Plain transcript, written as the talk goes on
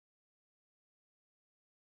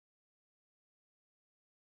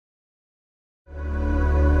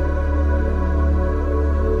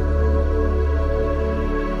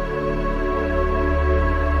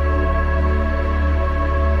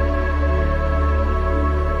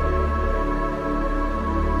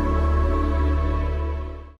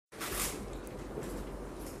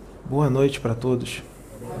Boa noite para todos.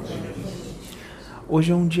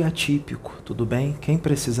 Hoje é um dia atípico, tudo bem? Quem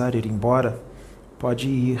precisar ir embora, pode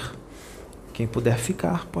ir. Quem puder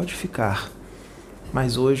ficar, pode ficar.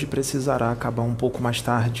 Mas hoje precisará acabar um pouco mais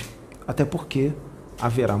tarde, até porque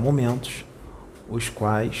haverá momentos os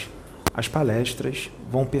quais as palestras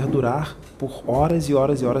vão perdurar por horas e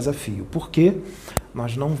horas e horas a fio. Porque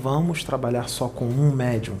nós não vamos trabalhar só com um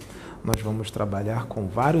médium. Nós vamos trabalhar com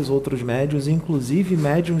vários outros médiuns, inclusive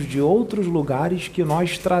médiuns de outros lugares que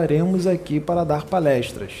nós traremos aqui para dar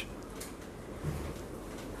palestras.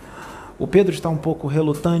 O Pedro está um pouco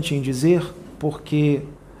relutante em dizer, porque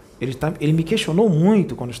ele me questionou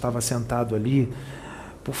muito quando estava sentado ali.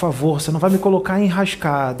 Por favor, você não vai me colocar em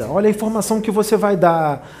enrascada. Olha a informação que você vai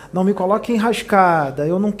dar. Não me coloque em enrascada.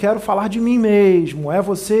 Eu não quero falar de mim mesmo. É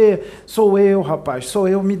você? Sou eu, rapaz. Sou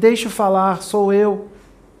eu. Me deixe falar. Sou eu.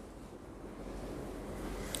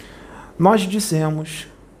 Nós dissemos,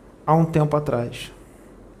 há um tempo atrás,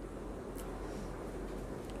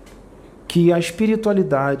 que a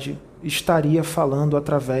espiritualidade estaria falando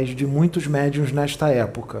através de muitos médiuns nesta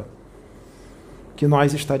época. Que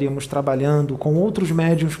nós estaríamos trabalhando com outros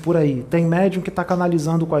médiuns por aí. Tem médium que está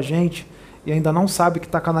canalizando com a gente e ainda não sabe que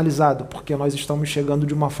está canalizado, porque nós estamos chegando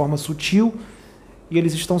de uma forma sutil e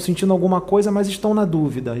eles estão sentindo alguma coisa, mas estão na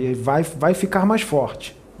dúvida. E vai ficar mais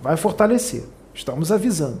forte, vai fortalecer. Estamos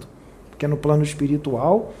avisando. Porque no plano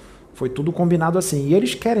espiritual foi tudo combinado assim. E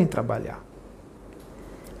eles querem trabalhar.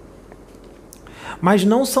 Mas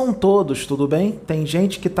não são todos, tudo bem? Tem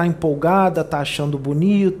gente que está empolgada, está achando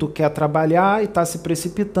bonito, quer trabalhar e está se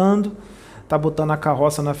precipitando, está botando a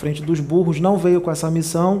carroça na frente dos burros, não veio com essa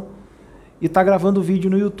missão e está gravando vídeo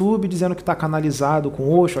no YouTube dizendo que está canalizado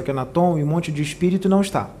com OSHO, Akhenaton e um monte de espírito e não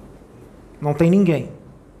está. Não tem ninguém.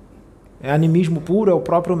 É animismo puro, é o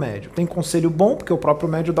próprio médium. Tem conselho bom, porque o próprio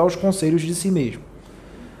médium dá os conselhos de si mesmo.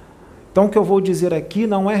 Então, o que eu vou dizer aqui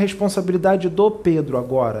não é responsabilidade do Pedro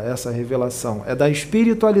agora, essa revelação. É da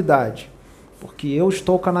espiritualidade. Porque eu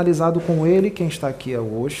estou canalizado com ele, quem está aqui é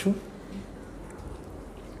o OSHO.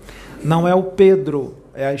 Não é o Pedro,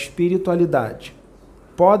 é a espiritualidade.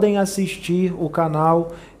 Podem assistir o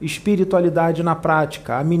canal Espiritualidade na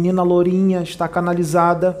Prática. A menina Lourinha está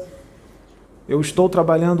canalizada. Eu estou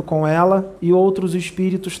trabalhando com ela e outros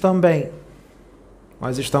espíritos também.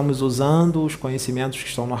 Nós estamos usando os conhecimentos que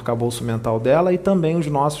estão no arcabouço mental dela e também os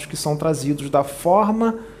nossos que são trazidos da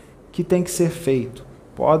forma que tem que ser feito.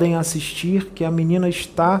 Podem assistir que a menina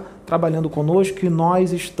está trabalhando conosco e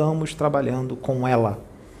nós estamos trabalhando com ela.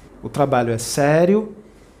 O trabalho é sério.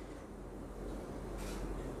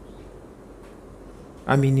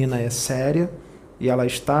 A menina é séria e ela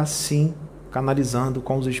está, sim, canalizando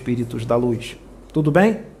com os espíritos da luz. Tudo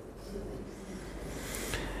bem?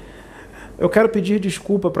 Eu quero pedir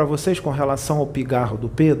desculpa para vocês com relação ao pigarro do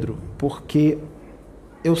Pedro, porque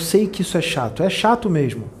eu sei que isso é chato. É chato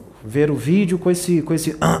mesmo, ver o vídeo com esse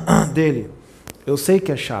dele. Eu sei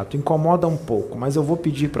que é chato, incomoda um pouco, mas eu vou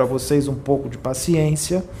pedir para vocês um pouco de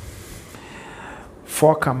paciência.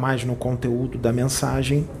 Foca mais no conteúdo da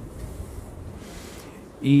mensagem.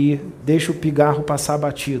 E deixa o pigarro passar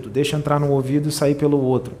batido, deixa entrar no ouvido e sair pelo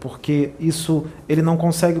outro, porque isso ele não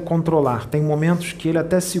consegue controlar. Tem momentos que ele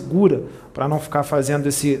até segura para não ficar fazendo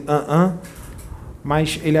esse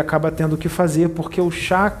mas ele acaba tendo que fazer porque o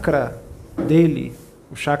chakra dele,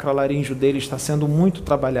 o chakra laríngeo dele está sendo muito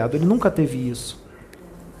trabalhado. Ele nunca teve isso.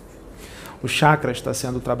 O chakra está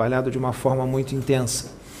sendo trabalhado de uma forma muito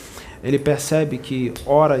intensa. Ele percebe que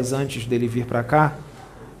horas antes dele vir para cá,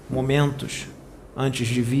 momentos antes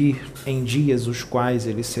de vir, em dias os quais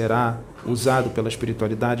ele será usado pela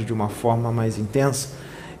espiritualidade de uma forma mais intensa,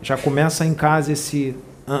 já começa em casa esse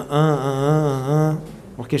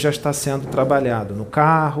porque já está sendo trabalhado no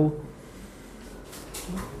carro.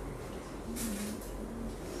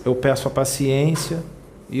 Eu peço a paciência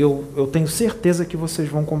e eu tenho certeza que vocês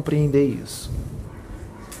vão compreender isso.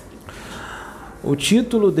 O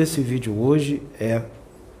título desse vídeo hoje é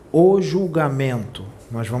O Julgamento.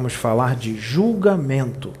 Nós vamos falar de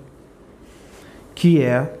julgamento, que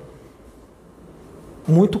é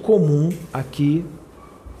muito comum aqui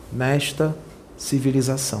nesta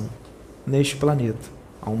civilização, neste planeta.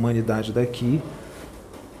 A humanidade daqui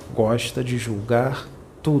gosta de julgar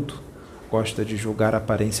tudo. Gosta de julgar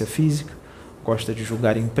aparência física, gosta de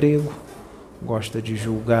julgar emprego, gosta de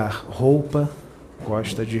julgar roupa,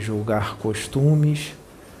 gosta de julgar costumes.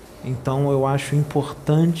 Então eu acho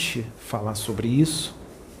importante falar sobre isso,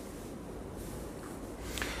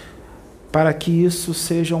 para que isso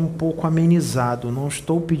seja um pouco amenizado. Não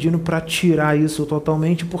estou pedindo para tirar isso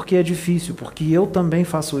totalmente, porque é difícil, porque eu também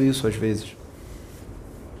faço isso às vezes.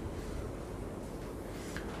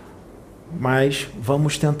 Mas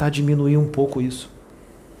vamos tentar diminuir um pouco isso.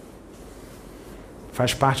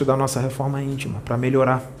 Faz parte da nossa reforma íntima, para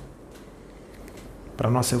melhorar, para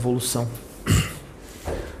a nossa evolução.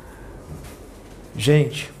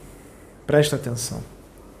 Gente, presta atenção.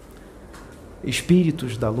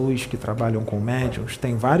 Espíritos da luz que trabalham com médiuns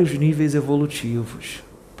têm vários níveis evolutivos.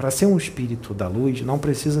 Para ser um espírito da luz, não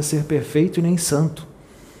precisa ser perfeito e nem santo.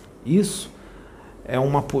 Isso é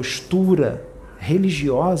uma postura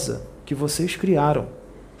religiosa que vocês criaram.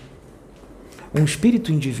 Um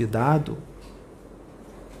espírito endividado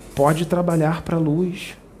pode trabalhar para a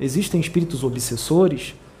luz. Existem espíritos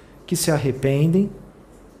obsessores que se arrependem,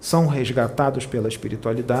 são resgatados pela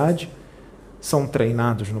espiritualidade, são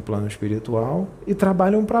treinados no plano espiritual e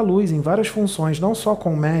trabalham para a luz em várias funções, não só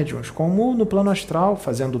com médiuns, como no plano astral,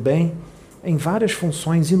 fazendo bem, em várias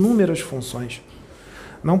funções, inúmeras funções.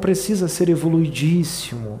 Não precisa ser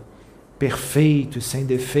evoluidíssimo, perfeito e sem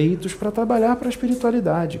defeitos para trabalhar para a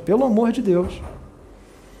espiritualidade, pelo amor de Deus.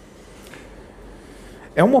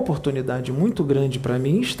 É uma oportunidade muito grande para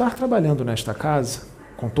mim estar trabalhando nesta casa,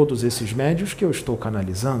 com todos esses médiuns que eu estou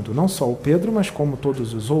canalizando, não só o Pedro, mas como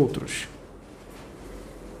todos os outros.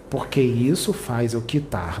 Porque isso faz eu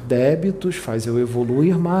quitar débitos, faz eu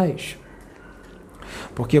evoluir mais.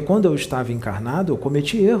 Porque quando eu estava encarnado, eu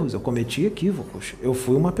cometi erros, eu cometi equívocos. Eu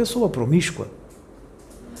fui uma pessoa promíscua.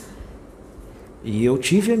 E eu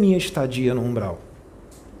tive a minha estadia no umbral.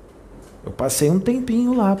 Eu passei um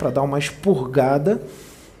tempinho lá para dar uma expurgada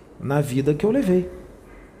na vida que eu levei.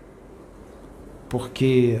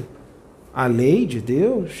 Porque a lei de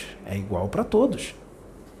Deus é igual para todos.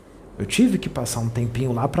 Eu tive que passar um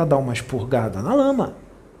tempinho lá para dar uma expurgada na lama.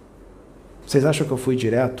 Vocês acham que eu fui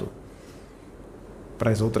direto para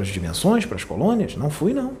as outras dimensões, para as colônias? Não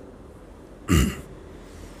fui, não.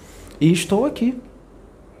 E estou aqui,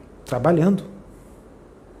 trabalhando.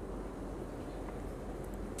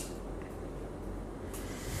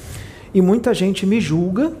 E muita gente me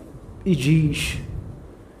julga e diz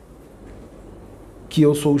que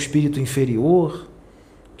eu sou o espírito inferior,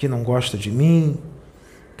 que não gosta de mim,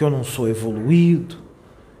 que eu não sou evoluído,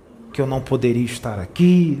 que eu não poderia estar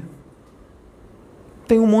aqui.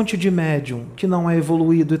 Tem um monte de médium que não é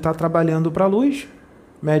evoluído e está trabalhando para a luz,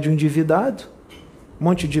 médium endividado, um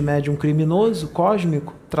monte de médium criminoso,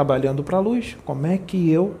 cósmico, trabalhando para a luz. Como é que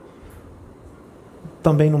eu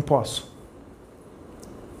também não posso?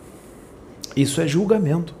 Isso é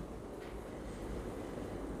julgamento.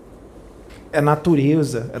 É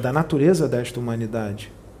da natureza desta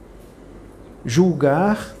humanidade.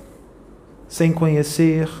 Julgar sem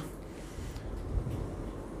conhecer,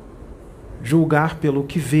 julgar pelo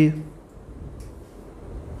que vê.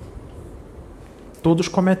 Todos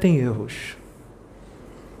cometem erros.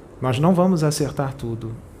 Nós não vamos acertar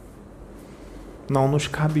tudo. Não nos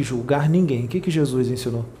cabe julgar ninguém. O que Jesus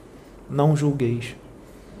ensinou? Não julgueis.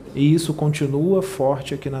 E isso continua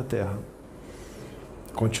forte aqui na Terra.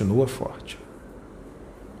 Continua forte.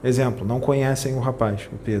 Exemplo, não conhecem o rapaz,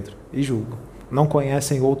 o Pedro, e julgam. Não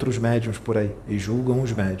conhecem outros médiuns por aí, e julgam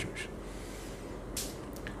os médiuns.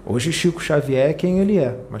 Hoje Chico Xavier é quem ele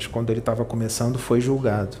é, mas quando ele estava começando foi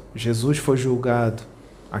julgado. Jesus foi julgado,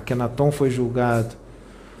 Akenaton foi julgado,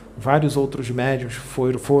 vários outros médiuns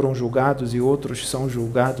foram julgados e outros são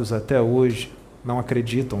julgados até hoje. Não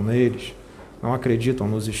acreditam neles, não acreditam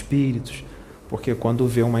nos espíritos, porque quando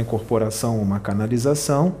vê uma incorporação, uma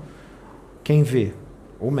canalização, quem vê?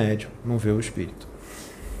 O médium, não vê o espírito.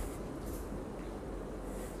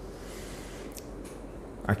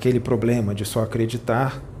 Aquele problema de só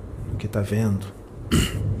acreditar no que está vendo.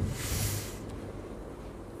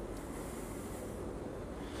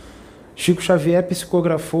 Chico Xavier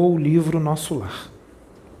psicografou o livro Nosso Lar.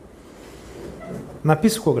 Na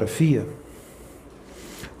psicografia,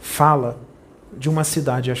 fala de uma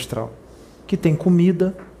cidade astral que tem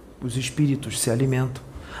comida, os espíritos se alimentam.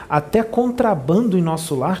 Até contrabando em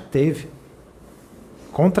Nosso Lar teve.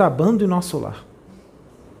 Contrabando em Nosso Lar.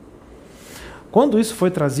 Quando isso foi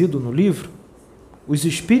trazido no livro, os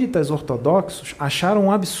espíritas ortodoxos acharam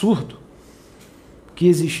um absurdo que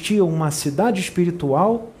existia uma cidade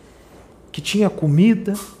espiritual que tinha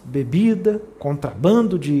comida, bebida,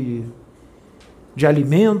 contrabando de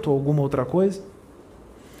alimento ou alguma outra coisa,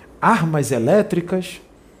 armas elétricas,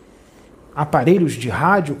 aparelhos de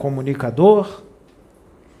rádio, comunicador.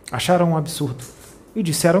 Acharam um absurdo e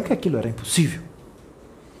disseram que aquilo era impossível.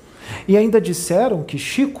 E ainda disseram que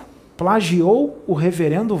Chico plagiou o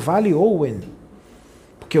reverendo Vale Owen,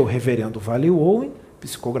 porque o reverendo Vale Owen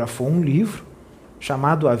psicografou um livro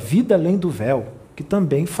chamado A Vida Além do Véu, que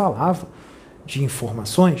também falava de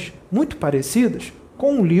informações muito parecidas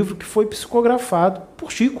com um livro que foi psicografado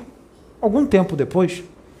por Chico. algum tempo depois.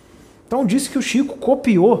 Então disse que o Chico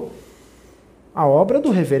copiou a obra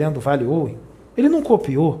do reverendo Vale Owen. Ele não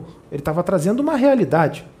copiou, ele estava trazendo uma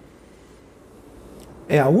realidade.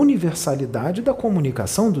 É a universalidade da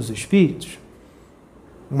comunicação dos espíritos.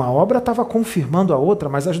 Uma obra estava confirmando a outra,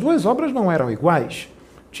 mas as duas obras não eram iguais.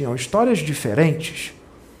 Tinham histórias diferentes.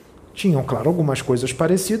 Tinham, claro, algumas coisas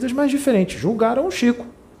parecidas, mas diferentes. Julgaram o Chico.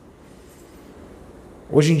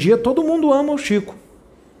 Hoje em dia todo mundo ama o Chico.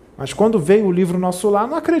 Mas quando veio o livro Nosso Lar,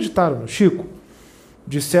 não acreditaram no Chico.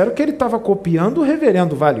 Disseram que ele estava copiando o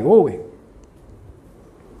reverendo Vale Owen.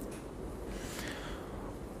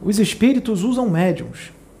 Os espíritos usam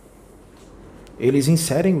médiums. Eles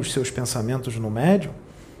inserem os seus pensamentos no médium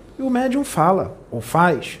e o médium fala, ou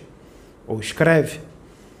faz, ou escreve.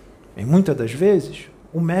 E muitas das vezes,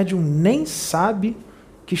 o médium nem sabe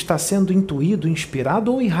que está sendo intuído,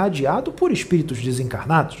 inspirado ou irradiado por espíritos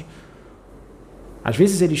desencarnados. Às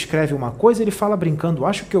vezes ele escreve uma coisa e ele fala brincando,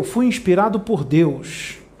 acho que eu fui inspirado por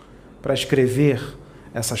Deus para escrever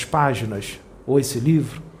essas páginas ou esse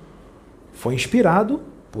livro. Foi inspirado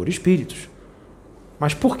por espíritos.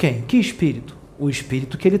 Mas por quem? Que espírito? O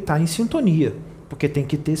espírito que ele está em sintonia, porque tem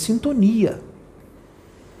que ter sintonia.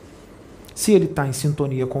 Se ele está em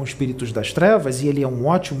sintonia com os espíritos das trevas, e ele é um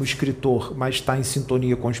ótimo escritor, mas está em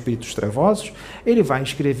sintonia com os espíritos trevosos, ele vai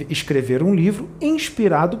escrever um livro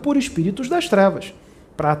inspirado por espíritos das trevas,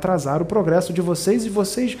 para atrasar o progresso de vocês, e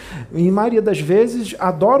vocês, em maioria das vezes,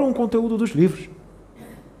 adoram o conteúdo dos livros.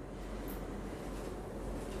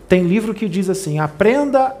 Tem livro que diz assim,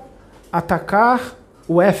 aprenda a atacar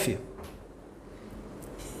o F.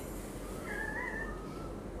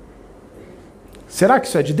 Será que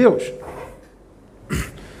isso é de Deus?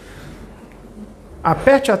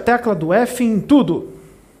 Aperte a tecla do F em tudo.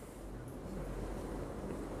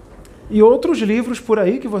 E outros livros por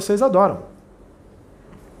aí que vocês adoram.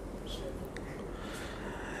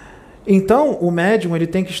 Então, o médium ele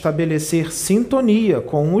tem que estabelecer sintonia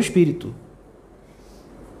com o espírito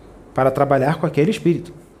para trabalhar com aquele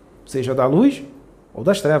espírito, seja da luz ou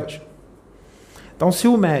das trevas. Então, se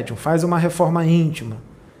o médium faz uma reforma íntima,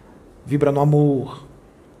 vibra no amor,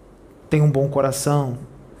 tem um bom coração,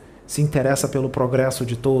 se interessa pelo progresso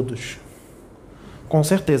de todos, com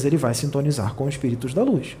certeza ele vai sintonizar com os espíritos da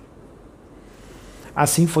luz.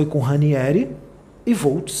 Assim foi com Ranieri e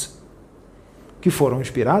Volz, que foram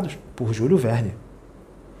inspirados por Júlio Verne.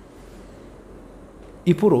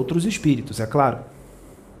 E por outros espíritos, é claro.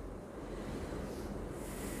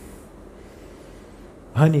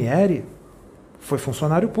 Ranieri foi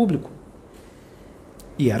funcionário público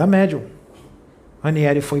e era médium.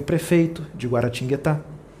 Ranieri foi prefeito de Guaratinguetá.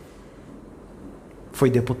 Foi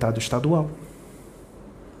deputado estadual.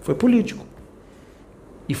 Foi político.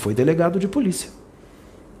 E foi delegado de polícia.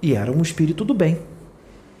 E era um espírito do bem.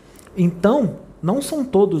 Então, não são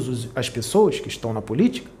todas as pessoas que estão na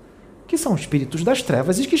política que são espíritos das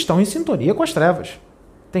trevas e que estão em sintonia com as trevas.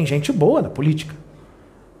 Tem gente boa na política.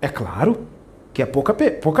 É claro que é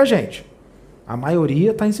pouca gente. A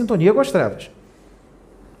maioria está em sintonia com as trevas.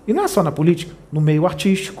 E não é só na política, no meio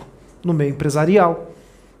artístico, no meio empresarial,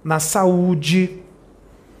 na saúde,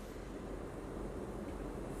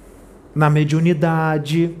 na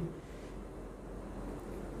mediunidade.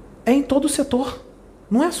 É em todo o setor,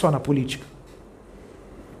 não é só na política.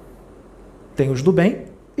 Tem os do bem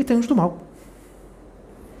e tem os do mal.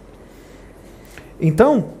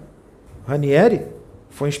 Então, Ranieri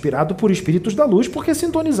foi inspirado por espíritos da luz porque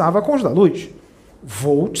sintonizava com os da luz.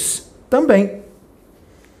 Volz também.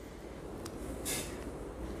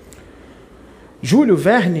 Júlio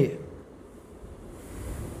Verne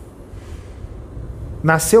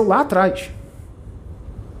nasceu lá atrás,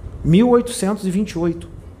 1828.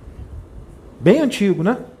 Bem antigo,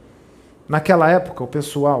 né? Naquela época, o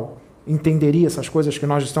pessoal entenderia essas coisas que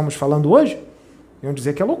nós estamos falando hoje? Iam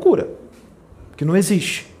dizer que é loucura, que não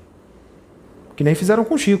existe. Que nem fizeram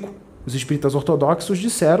com Chico. Os espíritas ortodoxos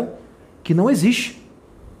disseram que não existe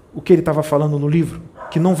o que ele estava falando no livro,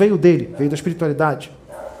 que não veio dele, veio da espiritualidade.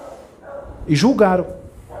 E julgaram.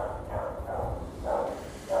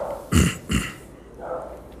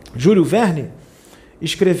 Júlio Verne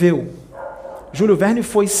escreveu. Júlio Verne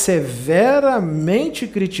foi severamente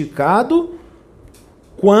criticado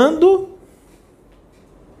quando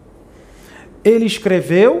ele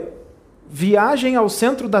escreveu Viagem ao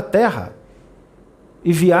Centro da Terra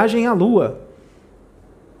e Viagem à Lua.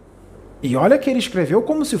 E olha que ele escreveu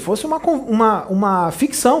como se fosse uma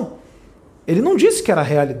ficção. Ele não disse que era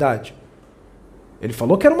realidade. Ele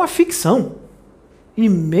falou que era uma ficção. E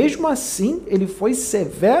mesmo assim, ele foi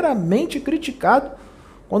severamente criticado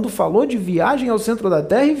quando falou de viagem ao centro da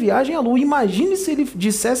Terra e viagem à Lua. Imagine se ele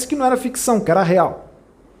dissesse que não era ficção, que era real.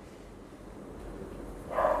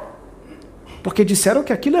 Porque disseram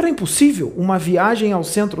que aquilo era impossível, uma viagem ao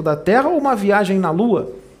centro da Terra ou uma viagem na Lua.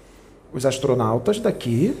 Os astronautas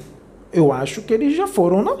daqui, eu acho que eles já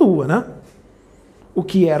foram na Lua, né? O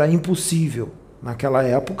que era impossível naquela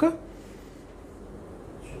época,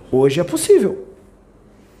 hoje é possível.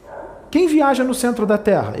 Quem viaja no centro da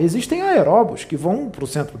Terra? Existem aeróbos que vão para o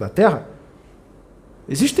centro da Terra.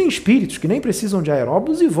 Existem espíritos que nem precisam de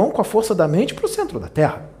aeróbos e vão com a força da mente para o centro da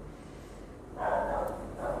Terra.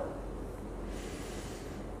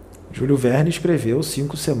 Júlio Verne escreveu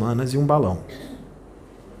 5 semanas e um balão.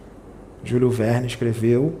 Júlio Verne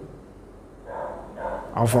escreveu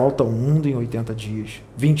A Volta ao Mundo em 80 Dias,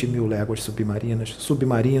 20.000 léguas submarinas,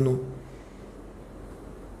 Submarino.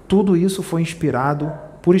 Tudo isso foi inspirado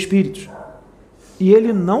por espíritos. E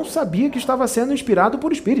ele não sabia que estava sendo inspirado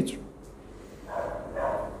por espíritos.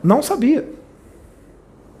 Não sabia.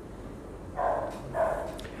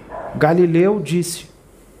 Galileu disse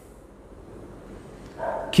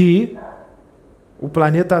que o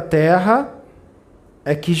planeta Terra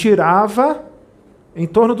é que girava em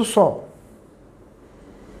torno do Sol.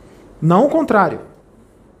 Não o contrário.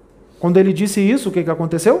 Quando ele disse isso, o que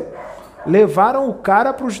aconteceu? Levaram o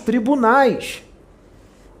cara para os tribunais.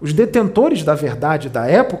 Os detentores da verdade da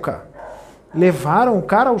época levaram o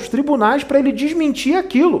cara aos tribunais para ele desmentir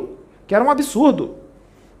aquilo, que era um absurdo.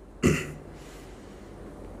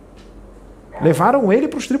 Levaram ele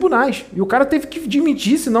para os tribunais. E o cara teve que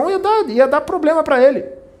desmentir, senão ia dar problema para ele.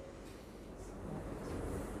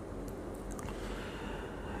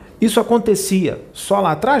 Isso acontecia só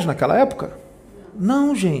lá atrás, naquela época?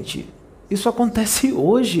 Não, gente. Isso acontece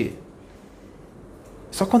hoje.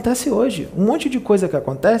 Isso acontece hoje. Um monte de coisa que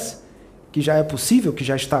acontece, que já é possível, que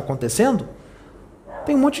já está acontecendo,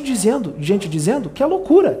 tem um monte de gente dizendo que é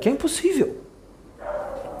loucura, que é impossível.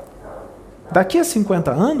 Daqui a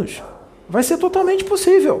 50 anos, vai ser totalmente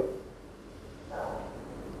possível.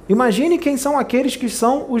 Imagine quem são aqueles que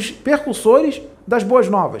são os percussores das boas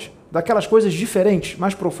novas, daquelas coisas diferentes,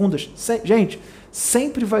 mais profundas. Gente,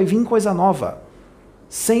 sempre vai vir coisa nova.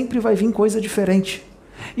 Sempre vai vir coisa diferente.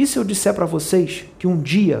 E se eu disser para vocês que um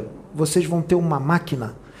dia vocês vão ter uma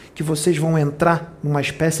máquina, que vocês vão entrar numa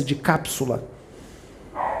espécie de cápsula,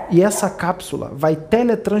 e essa cápsula vai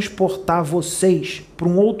teletransportar vocês para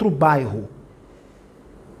um outro bairro.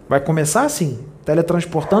 Vai começar assim,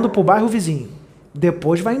 teletransportando para o bairro vizinho.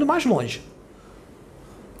 Depois vai indo mais longe.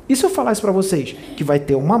 E se eu falar isso para vocês? Que vai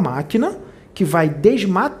ter uma máquina que vai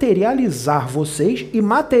desmaterializar vocês e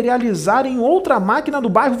materializar em outra máquina do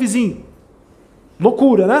bairro vizinho.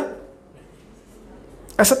 Loucura, né?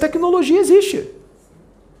 Essa tecnologia existe.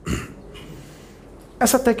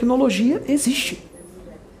 Essa tecnologia existe.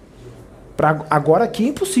 Agora aqui é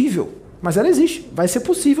impossível, mas ela existe. Vai ser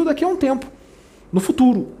possível daqui a um tempo, no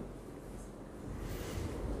futuro.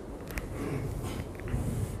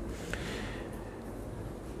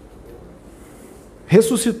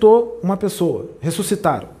 Ressuscitou uma pessoa.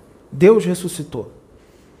 Ressuscitaram. Deus ressuscitou.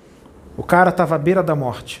 O cara estava à beira da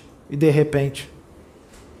morte e, de repente,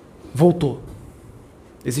 voltou.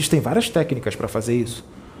 Existem várias técnicas para fazer isso,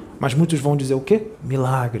 mas muitos vão dizer o quê?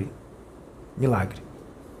 Milagre. Milagre.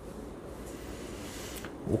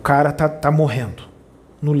 O cara tá morrendo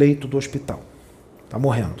no leito do hospital. Está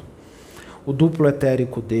morrendo. O duplo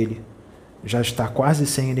etérico dele já está quase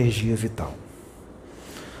sem energia vital.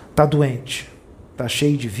 Está doente. Está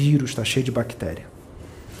cheio de vírus, está cheio de bactéria.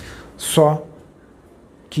 Só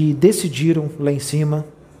que decidiram lá em cima,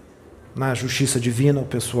 na justiça divina, o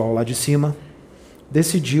pessoal lá de cima,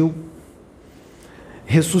 decidiu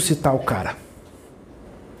ressuscitar o cara.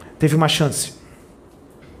 Teve uma chance.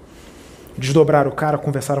 Desdobraram o cara,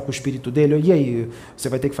 conversaram com o espírito dele. E aí, você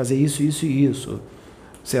vai ter que fazer isso, isso e isso.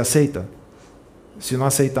 Você aceita? Se não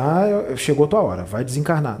aceitar, chegou a tua hora, vai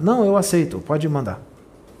desencarnar. Não, eu aceito, pode mandar.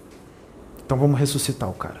 Então vamos ressuscitar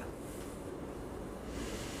o cara.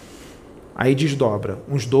 Aí desdobra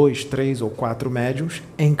uns 2, 3 ou 4 médiuns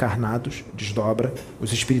encarnados, desdobra,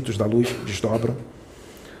 os espíritos da luz desdobram.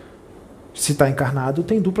 Se está encarnado,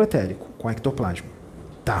 tem duplo etérico, com ectoplasma.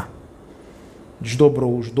 Tá.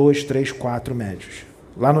 Desdobrou os 2, 3, 4 médiuns,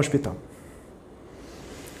 lá no hospital.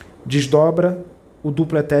 Desdobra o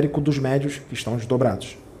duplo etérico dos médiuns que estão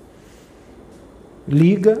desdobrados.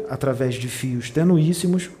 Liga, através de fios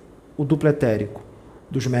tenuíssimos, o duplo etérico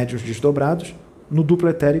dos médiuns desdobrados no duplo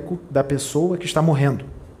etérico da pessoa que está morrendo.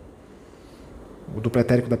 O duplo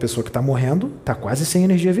etérico da pessoa que está morrendo está quase sem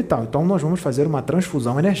energia vital. Então nós vamos fazer uma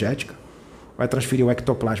transfusão energética. vai transferir o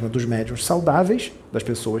ectoplasma dos médiuns saudáveis, das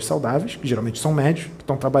pessoas saudáveis, que geralmente são médios, que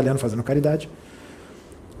estão trabalhando, fazendo caridade,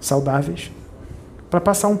 saudáveis, para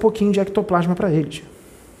passar um pouquinho de ectoplasma para eles.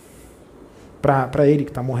 Para ele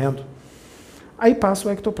que está morrendo. Aí passa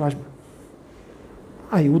o ectoplasma.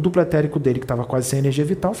 Aí o duplo etérico dele, que estava quase sem energia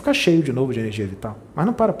vital, fica cheio de novo de energia vital. Mas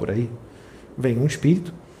não para por aí. Vem um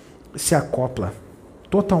espírito, se acopla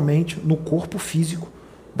totalmente no corpo físico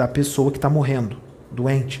da pessoa que está morrendo,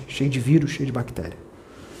 doente, cheio de vírus, cheio de bactéria.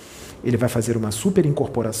 Ele vai fazer uma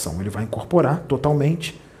superincorporação. Ele vai incorporar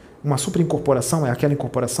totalmente. Uma superincorporação é aquela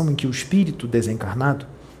incorporação em que o espírito desencarnado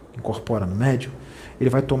incorpora no médium. Ele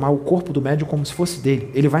vai tomar o corpo do médium como se fosse dele.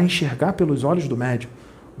 Ele vai enxergar pelos olhos do médium.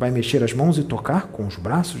 Vai mexer as mãos e tocar com os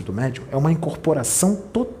braços do médium. É uma incorporação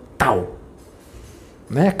total.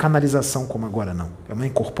 Não é canalização como agora, não. É uma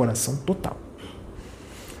incorporação total.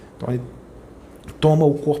 Então ele toma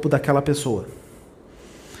o corpo daquela pessoa.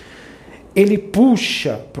 Ele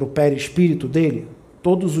puxa para o perispírito dele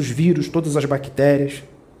todos os vírus, todas as bactérias,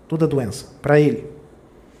 toda a doença, para ele.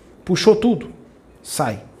 Puxou tudo,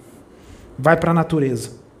 sai. Vai para a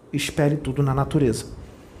natureza. Espere tudo na natureza.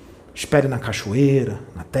 Espere na cachoeira,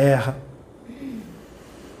 na terra.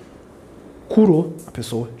 Curou a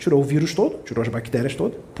pessoa. Tirou o vírus todo, tirou as bactérias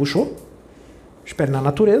todas, puxou. Espere na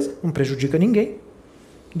natureza, não prejudica ninguém.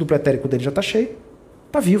 O duplo etérico dele já está cheio.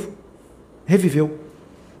 Está vivo. Reviveu.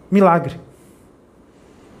 Milagre.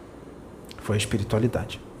 Foi a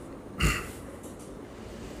espiritualidade.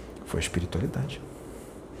 Foi a espiritualidade.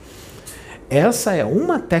 Essa é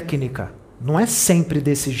uma técnica. Não é sempre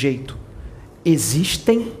desse jeito.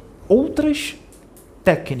 Existem outras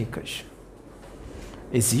técnicas.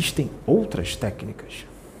 Existem outras técnicas.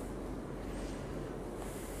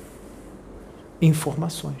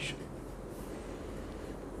 Informações.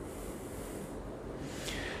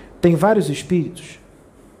 Tem vários espíritos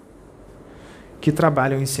que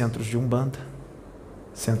trabalham em centros de umbanda,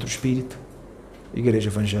 centro espírita, igreja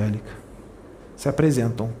evangélica, se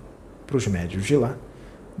apresentam para os médiuns de lá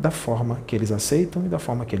da forma que eles aceitam e da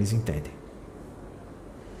forma que eles entendem.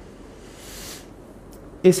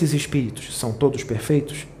 Esses espíritos são todos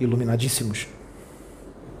perfeitos, iluminadíssimos?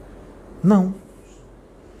 Não.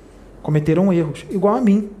 Cometeram erros, igual a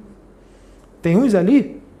mim. Tem uns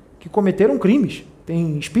ali que cometeram crimes.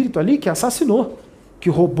 Tem espírito ali que assassinou, que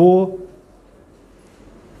roubou.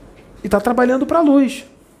 E está trabalhando para a luz.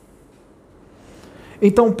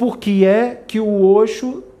 Então, por que é que o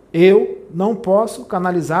OSHO, eu não posso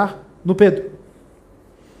canalizar no Pedro?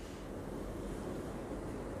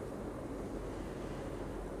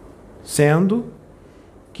 Sendo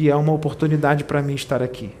que é uma oportunidade para mim estar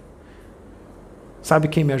aqui. Sabe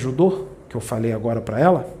quem me ajudou? Que eu falei agora para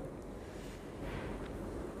ela?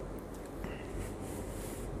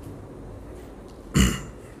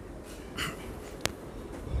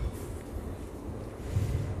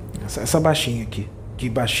 Essa baixinha aqui. Que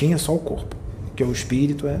baixinha é só o corpo. Porque o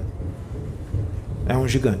espírito é um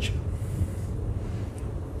gigante.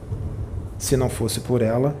 Se não fosse por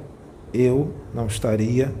ela, eu não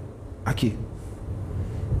estaria aqui.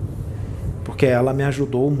 Porque ela me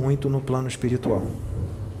ajudou muito no plano espiritual.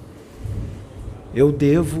 Eu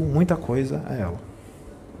devo muita coisa a ela.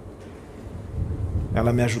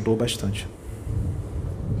 Ela me ajudou bastante.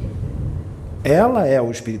 Ela é o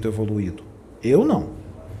espírito evoluído. Eu não.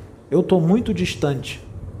 Eu estou muito distante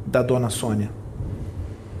da dona Sônia.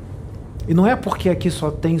 E não é porque aqui só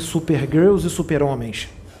tem supergirls e super-homens.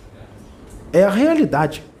 É a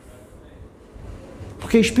realidade.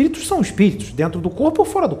 Porque espíritos são espíritos, dentro do corpo ou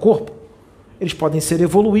fora do corpo. Eles podem ser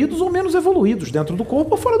evoluídos ou menos evoluídos, dentro do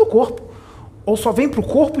corpo ou fora do corpo. Ou só vem para o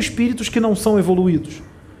corpo espíritos que não são evoluídos.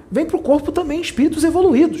 Vem para o corpo também espíritos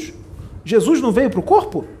evoluídos. Jesus não veio para o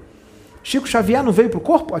corpo? Chico Xavier não veio para o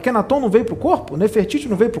corpo? Akenaton não veio para o corpo? Nefertiti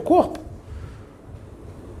não veio para o corpo?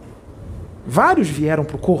 Vários vieram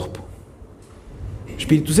para o corpo.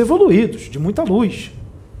 Espíritos evoluídos, de muita luz.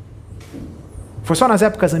 Foi só nas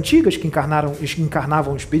épocas antigas que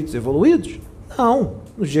encarnavam espíritos evoluídos? Não.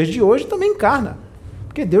 Nos dias de hoje também encarna.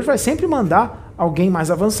 Porque Deus vai sempre mandar alguém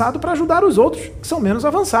mais avançado para ajudar os outros, que são menos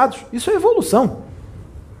avançados. Isso é evolução.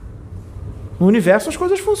 No universo as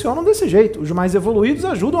coisas funcionam desse jeito. Os mais evoluídos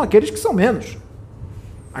ajudam aqueles que são menos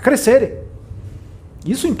a crescerem.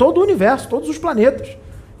 Isso em todo o universo, todos os planetas.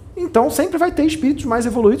 Então sempre vai ter espíritos mais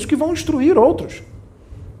evoluídos que vão instruir outros.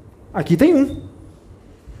 Aqui tem um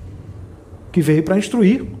que veio para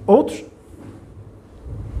instruir outros.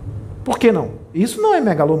 Por que não? Isso não é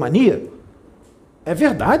megalomania. É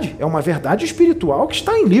verdade. É uma verdade espiritual que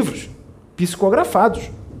está em livros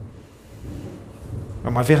psicografados. É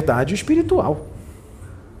uma verdade espiritual.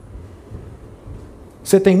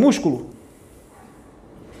 Você tem músculo?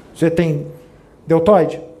 Você tem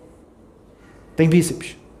deltoide? Tem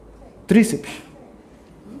bíceps? Tríceps?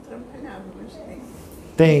 Não trabalhava, mas tem.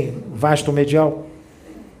 Tem vasto medial?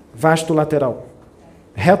 Vasto lateral?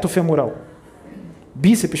 Reto femoral?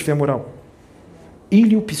 Bíceps femoral?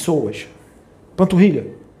 Ilho psoas?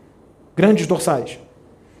 Panturrilha? Grandes dorsais?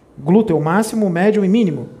 Glúteo máximo, médio e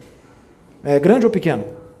mínimo? É grande ou pequeno?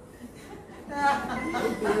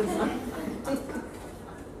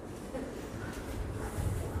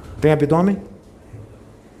 Tem abdômen?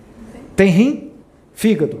 Tem rim?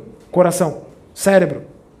 Fígado? Coração? Cérebro?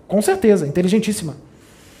 Com certeza, inteligentíssima.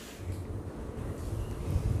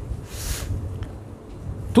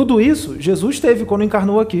 Tudo isso Jesus teve quando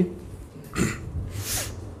encarnou aqui.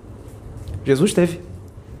 Jesus teve.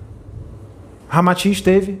 Ramatiz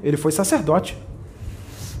teve, ele foi sacerdote.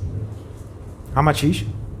 Ramatiz.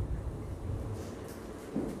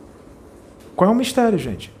 Qual é o mistério,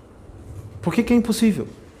 gente? Por que é impossível?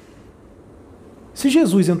 Se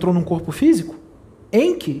Jesus entrou num corpo físico,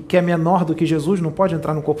 Enki, que é menor do que Jesus, não pode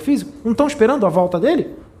entrar no corpo físico? Não estão esperando a volta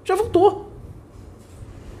dele? Já voltou.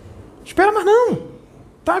 Espera mais não.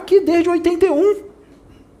 Está aqui desde 81.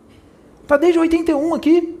 Está desde 81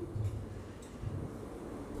 aqui.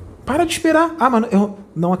 Para de esperar. Ah, mas eu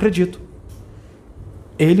não acredito.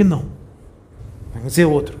 Ele não. Vamos dizer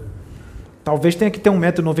outro. Talvez tenha que ter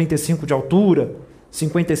 1,95 m de altura,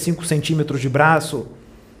 55 centímetros de braço,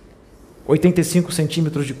 85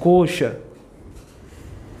 centímetros de coxa.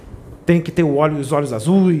 Tem que ter os olhos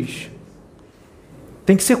azuis.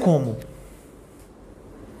 Tem que ser como?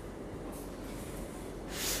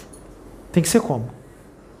 Tem que ser como?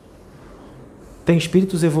 Tem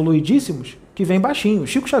espíritos evoluidíssimos que vêm baixinho.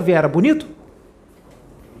 Chico Xavier era bonito?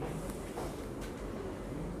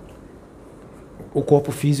 O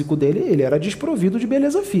corpo físico dele, ele era desprovido de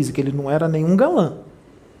beleza física. Ele não era nenhum galã.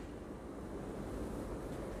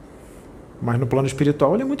 Mas no plano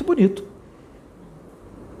espiritual ele é muito bonito.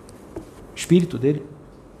 O espírito dele.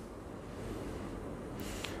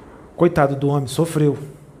 Coitado do homem, sofreu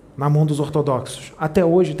na mão dos ortodoxos. Até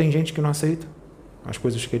hoje tem gente que não aceita as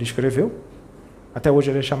coisas que ele escreveu. Até hoje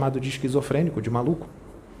ele é chamado de esquizofrênico, de maluco.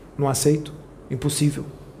 Não aceito. Impossível.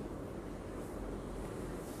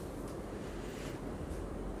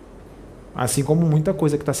 Assim como muita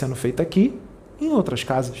coisa que está sendo feita aqui, em outras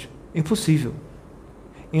casas. Impossível.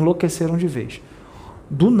 Enlouqueceram de vez.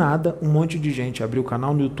 Do nada, um monte de gente abriu o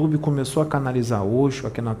canal no YouTube e começou a canalizar OSHO,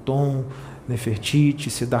 Akhenaton, Nefertiti,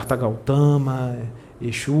 Siddhartha Gautama,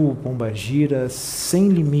 Exu, Pombagira, sem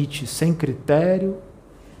limite, sem critério.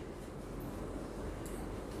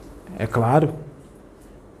 É claro,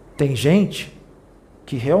 tem gente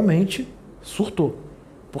que realmente surtou,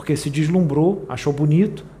 porque se deslumbrou, achou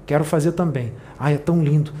bonito, quero fazer também. Ah, é tão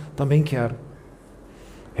lindo, também quero.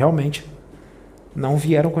 Realmente, não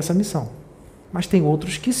vieram com essa missão. Mas tem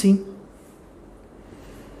outros que sim.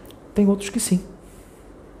 Tem outros que sim.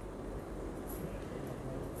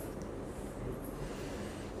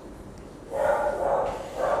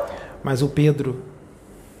 Mas o Pedro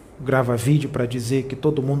grava vídeo para dizer que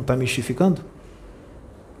todo mundo está mistificando?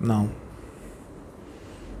 Não.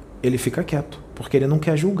 Ele fica quieto, porque ele não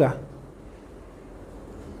quer julgar.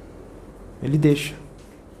 Ele deixa.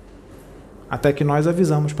 Até que nós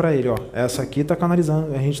avisamos para ele, ó, essa aqui está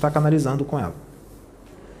canalizando, a gente está canalizando com ela.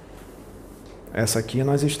 Essa aqui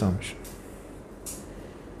nós estamos.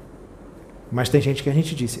 Mas tem gente que a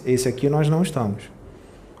gente disse, esse aqui nós não estamos.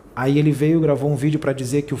 Aí ele veio e gravou um vídeo para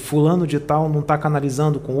dizer que o fulano de tal não está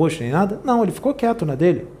canalizando com OSHO nem nada. Não, ele ficou quieto na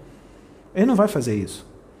dele. Ele não vai fazer isso.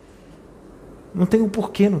 Não tem um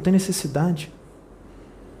porquê, não tem necessidade.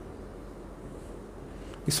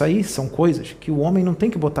 Isso aí são coisas que o homem não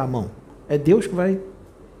tem que botar a mão. É Deus que vai...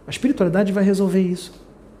 A espiritualidade vai resolver isso.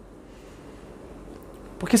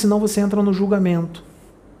 Porque senão você entra no julgamento.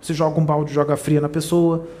 Você joga um balde, joga fria na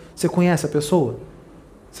pessoa. Você conhece a pessoa?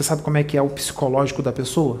 Você sabe como é que é o psicológico da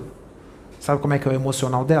pessoa? Sabe como é que é o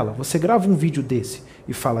emocional dela? Você grava um vídeo desse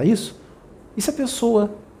e fala isso? E se a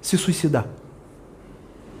pessoa se suicidar?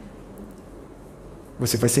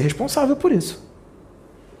 Você vai ser responsável por isso.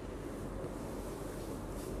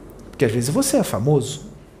 Porque às vezes você é famoso.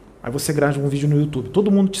 Aí você grava um vídeo no YouTube,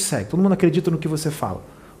 todo mundo te segue, todo mundo acredita no que você fala.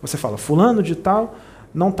 Você fala, fulano de tal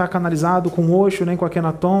não está canalizado com OSHO nem com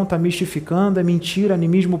Akhenaton, está mistificando, é mentira,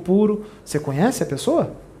 animismo puro. Você conhece a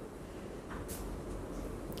pessoa?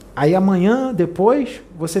 Aí amanhã, depois,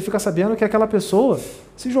 você fica sabendo que aquela pessoa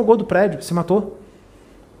se jogou do prédio, se matou,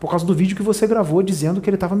 por causa do vídeo que você gravou dizendo que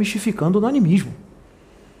ele estava mistificando no animismo.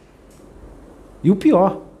 E o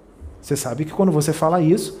pior, você sabe que quando você fala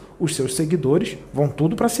isso, os seus seguidores vão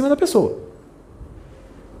tudo para cima da pessoa.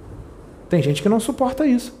 Tem gente que não suporta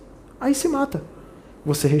isso. aí se mata.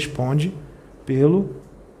 Você responde pela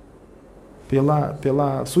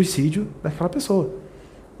suicídio daquela pessoa.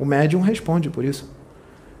 O médium responde por isso.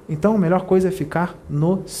 Então, a melhor coisa é ficar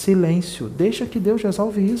no silêncio. Deixa que Deus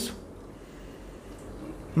resolve isso.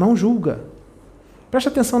 Não julga. Preste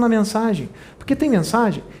atenção na mensagem. Porque tem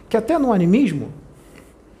mensagem que até no animismo,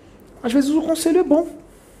 às vezes o conselho é bom.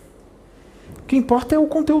 O que importa é o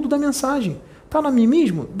conteúdo da mensagem. Está no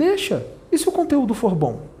animismo? Deixa. E se o conteúdo for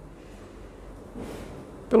bom?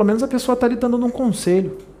 Pelo menos a pessoa está lhe dando um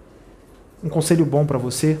conselho. Um conselho bom para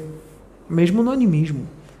você, mesmo no animismo.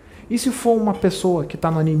 E se for uma pessoa que está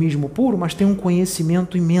no animismo puro, mas tem um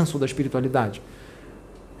conhecimento imenso da espiritualidade?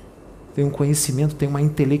 Tem um conhecimento, tem uma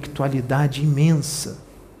intelectualidade imensa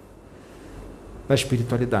da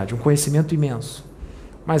espiritualidade, um conhecimento imenso.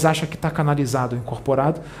 Mas acha que está canalizado,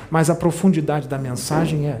 incorporado, mas a profundidade da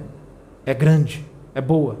mensagem é grande, é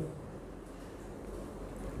boa.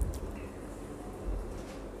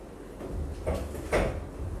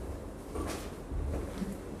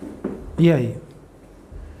 E aí?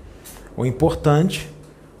 O importante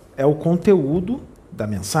é o conteúdo da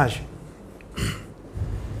mensagem.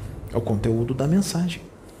 É o conteúdo da mensagem.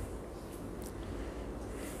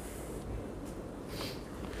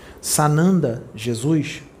 Sananda,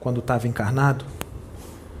 Jesus, quando estava encarnado,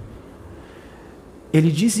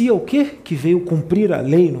 ele dizia o quê? Que veio cumprir a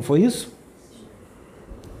lei, não foi isso?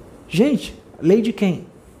 Gente, lei de quem?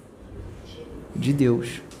 De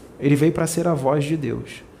Deus. Ele veio para ser a voz de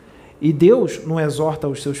Deus. E Deus não exorta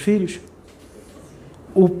os seus filhos?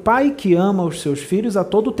 O pai que ama os seus filhos a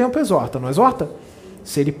todo tempo exorta, não exorta?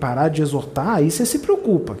 Se ele parar de exortar, aí você se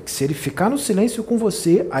preocupa. Que se ele ficar no silêncio com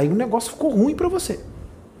você, aí o negócio ficou ruim para você.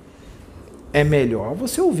 É melhor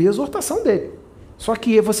você ouvir a exortação dele. Só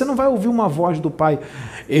que você não vai ouvir uma voz do pai,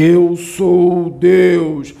 eu sou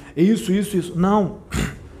Deus, isso. Não.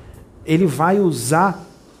 Ele vai usar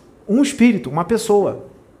um espírito, uma pessoa,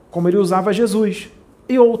 como ele usava Jesus.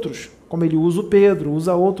 E outros, como ele usa o Pedro,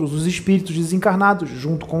 usa outros, os espíritos desencarnados,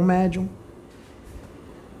 junto com o médium.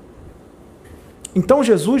 Então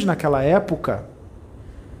Jesus, naquela época,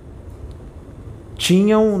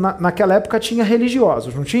 naquela época tinha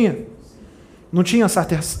religiosos, não tinha? Não tinha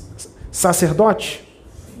sacerdote?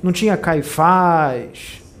 Não tinha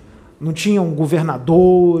Caifás? Não tinham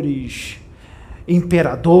governadores,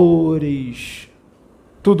 imperadores,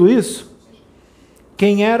 tudo isso?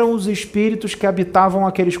 Quem eram os espíritos que habitavam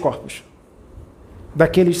aqueles corpos?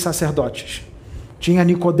 Daqueles sacerdotes. Tinha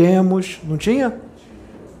Nicodemos, não tinha?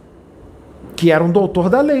 Que era um doutor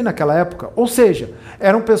da lei naquela época. Ou seja,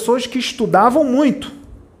 eram pessoas que estudavam muito.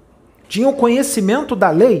 Tinham conhecimento da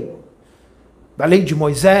lei de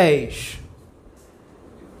Moisés,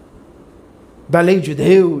 da lei de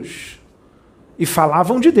Deus, e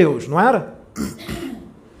falavam de Deus, não era?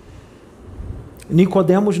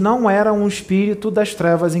 Nicodemos não era um espírito das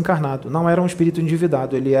trevas encarnado, não era um espírito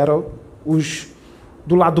endividado, ele era os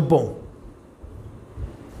do lado bom.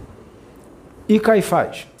 E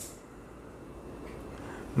Caifás?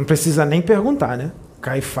 Não precisa nem perguntar, né?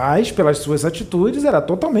 Caifás, pelas suas atitudes, era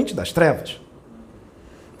totalmente das trevas.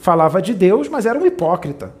 Falava de Deus, mas era um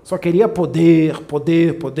hipócrita. Só queria poder,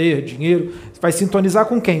 dinheiro. Vai sintonizar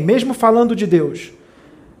com quem? Mesmo falando de Deus,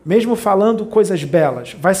 mesmo falando coisas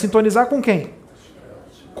belas, vai sintonizar com quem?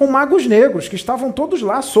 Com magos negros, que estavam todos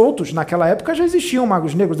lá soltos. Naquela época já existiam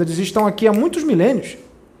magos negros, eles estão aqui há muitos milênios.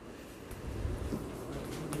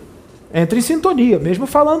 Entra em sintonia, mesmo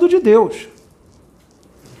falando de Deus.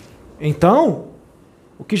 Então,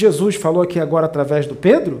 o que Jesus falou aqui agora através do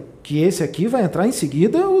Pedro, que esse aqui vai entrar em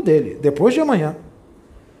seguida o dele, depois de amanhã.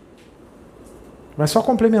 Vai só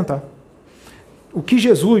complementar. O que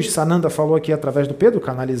Jesus, Sananda, falou aqui através do Pedro,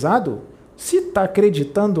 canalizado, se está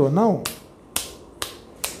acreditando ou não,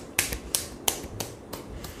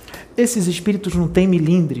 esses espíritos não têm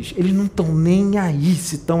milindres, eles não estão nem aí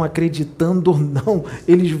se estão acreditando ou não.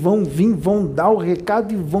 Eles vão vir, vão dar o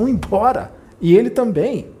recado e vão embora. E ele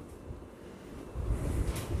também.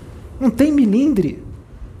 Não tem milindre.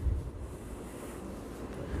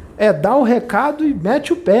 É dar o recado e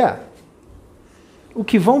mete o pé. O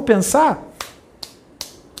que vão pensar?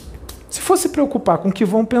 Se for se preocupar com o que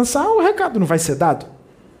vão pensar, o recado não vai ser dado.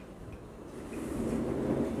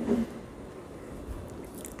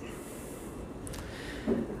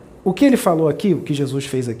 O que ele falou aqui, o que Jesus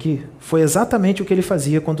fez aqui, foi exatamente o que ele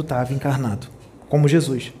fazia quando estava encarnado, como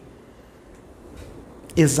Jesus.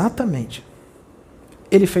 Exatamente.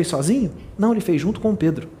 Ele fez sozinho? Não, ele fez junto com o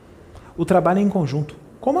Pedro. O trabalho é em conjunto.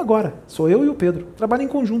 Como agora, sou eu e o Pedro. Trabalho em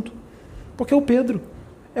conjunto. Porque o Pedro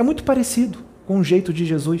é muito parecido com o jeito de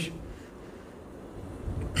Jesus.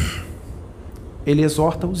 Ele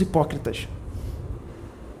exorta os hipócritas.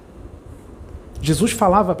 Jesus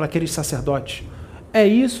falava para aqueles sacerdotes: é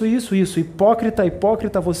isso, isso, isso, hipócrita,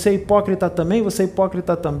 hipócrita, você é hipócrita também, você é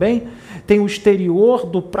hipócrita também. Tem o exterior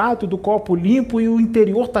do prato e do copo limpo e o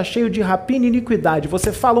interior está cheio de rapina e iniquidade.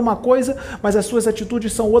 Você fala uma coisa, mas as suas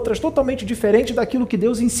atitudes são outras totalmente diferentes daquilo que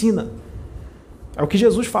Deus ensina. É o que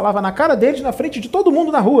Jesus falava na cara deles, na frente de todo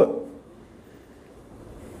mundo na rua.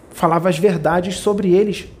 Falava as verdades sobre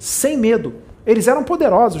eles, sem medo. Eles eram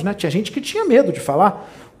poderosos, né? Tinha gente que tinha medo de falar.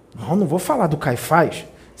 Não vou falar do Caifás,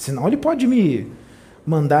 senão ele pode me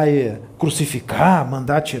mandar crucificar,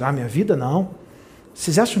 mandar tirar minha vida. Não.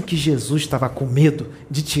 Vocês acham que Jesus estava com medo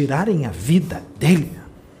de tirarem a vida dele?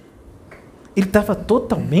 Ele estava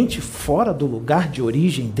totalmente fora do lugar de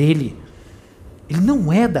origem dele. Ele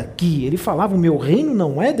não é daqui. Ele falava: o meu reino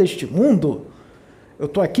não é deste mundo. Eu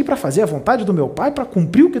estou aqui para fazer a vontade do meu Pai, para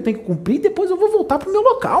cumprir o que eu tenho que cumprir, e depois eu vou voltar para o meu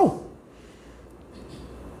local.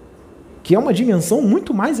 Que é uma dimensão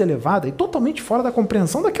muito mais elevada e totalmente fora da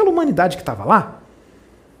compreensão daquela humanidade que estava lá.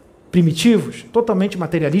 Primitivos, totalmente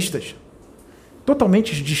materialistas,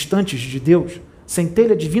 totalmente distantes de Deus,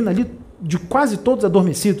 centelha divina ali, de quase todos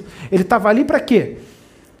adormecidos. Ele estava ali para quê?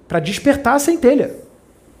 Para despertar a centelha.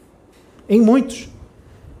 Em muitos.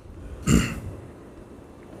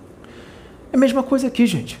 É a mesma coisa aqui,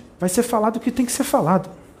 gente. Vai ser falado o que tem que ser falado.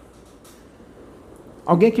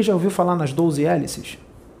 Alguém aqui já ouviu falar nas 12 hélices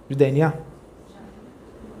de DNA?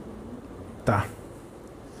 Tá.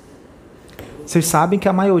 Vocês sabem que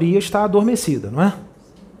a maioria está adormecida, não é?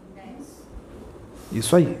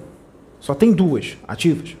 Isso aí. Só tem 2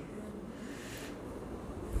 ativas.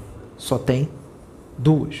 Só tem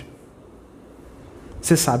 2.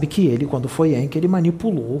 Você sabe que ele, quando foi Enki, ele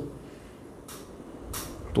manipulou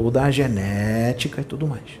toda a genética e tudo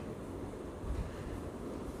mais.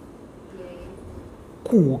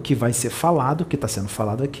 Com o que vai ser falado, que está sendo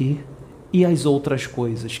falado aqui, e as outras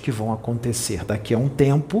coisas que vão acontecer daqui a um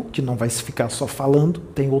tempo, que não vai ficar só falando,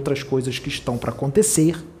 tem outras coisas que estão para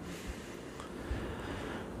acontecer.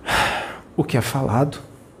 O que é falado,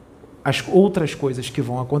 as outras coisas que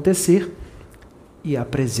vão acontecer e a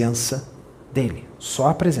presença dele, só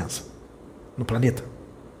a presença no planeta,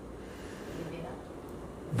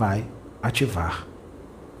 vai ativar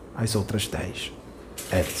as outras 10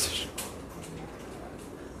 hélices.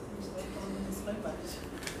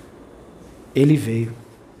 Ele veio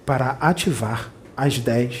para ativar as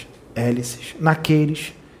 10 hélices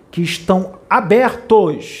naqueles que estão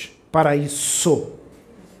abertos para isso,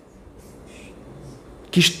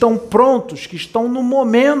 que estão prontos, que estão no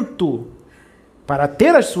momento para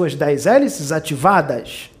ter as suas 10 hélices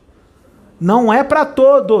ativadas. Não é para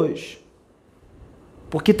todos,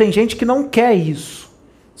 porque tem gente que não quer isso.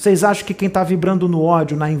 Vocês acham que quem está vibrando no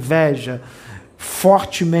ódio, na inveja,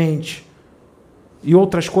 fortemente, e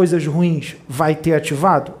outras coisas ruins, vai ter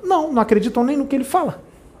ativado? Não, não acreditam nem no que ele fala.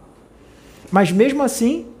 Mas mesmo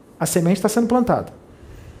assim, a semente está sendo plantada.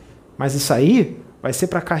 Mas isso aí vai ser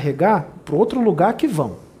para carregar para outro lugar que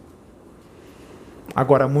vão.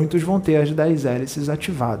 Agora, muitos vão ter as 10 hélices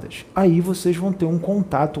ativadas. Aí vocês vão ter um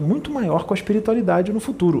contato muito maior com a espiritualidade no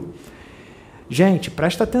futuro. Gente,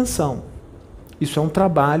 presta atenção. Isso é um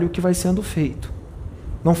trabalho que vai sendo feito.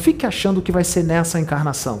 Não fique achando que vai ser nessa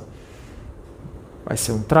encarnação. Vai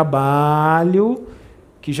ser um trabalho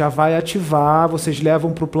que já vai ativar, vocês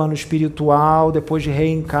levam para o plano espiritual, depois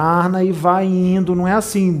reencarna e vai indo. Não é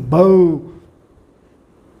assim, bom.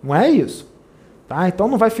 Não é isso. Tá? Então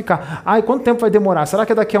não vai ficar, quanto tempo vai demorar? Será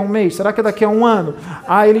que é daqui a um mês? Será que é daqui a um ano?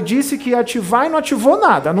 Ele disse que ia ativar e não ativou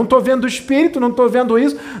nada. Não estou vendo o espírito, não estou vendo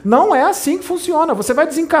isso. Não é assim que funciona. Você vai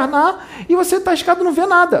desencarnar e você está escado e não vê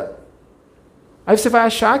nada. Aí você vai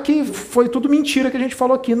achar que foi tudo mentira que a gente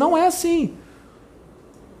falou aqui. Não é assim.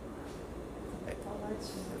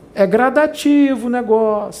 É gradativo o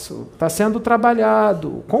negócio. Está sendo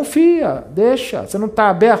trabalhado. Confia, deixa. Você não está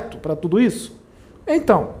aberto para tudo isso?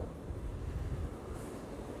 Então,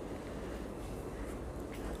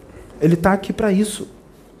 ele está aqui para isso,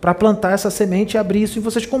 para plantar essa semente e abrir isso em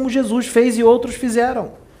vocês, como Jesus fez e outros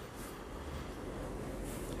fizeram.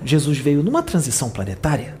 Jesus veio numa transição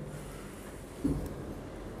planetária.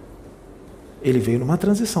 Ele veio numa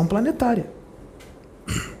transição planetária.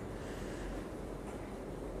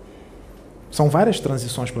 São várias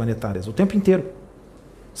transições planetárias, o tempo inteiro.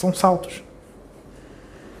 São saltos.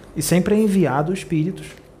 E sempre é enviado espíritos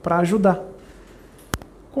para ajudar.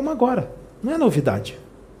 Como agora. Não é novidade.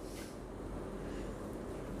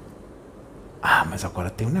 Mas agora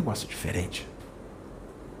tem um negócio diferente.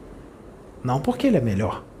 Não porque ele é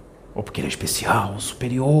melhor, ou porque ele é especial,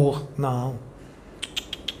 superior. Não.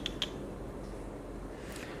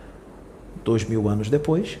 2.000 anos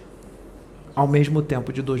depois, ao mesmo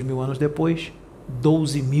tempo de 2.000 anos depois,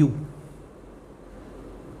 12.000.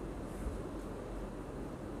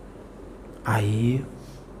 Aí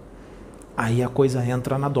a coisa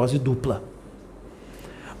entra na dose dupla.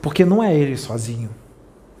 Porque não é ele sozinho,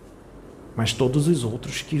 mas todos os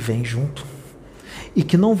outros que vêm junto. E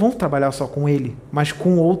que não vão trabalhar só com ele, mas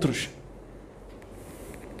com outros.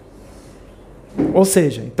 Ou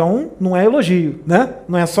seja, então não é elogio, né?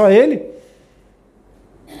 Não é só ele.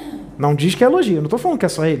 Não diz que é elogio, não estou falando que é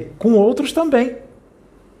só ele. Com outros também.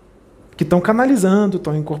 Que estão canalizando,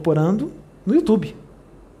 estão incorporando no YouTube.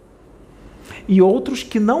 E outros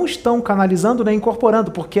que não estão canalizando nem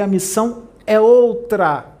incorporando, porque a missão é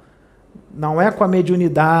outra. Não é com a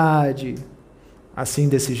mediunidade, assim,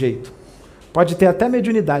 desse jeito. Pode ter até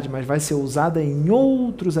mediunidade, mas vai ser usada em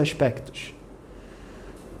outros aspectos.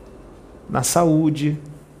 Na saúde,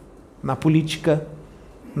 na política,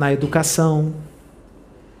 na educação.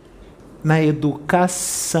 Na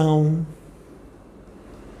educação.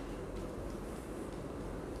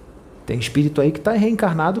 Tem espírito aí que está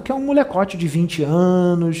reencarnado, que é um molecote de 20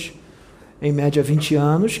 anos, em média 20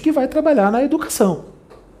 anos, que vai trabalhar na educação.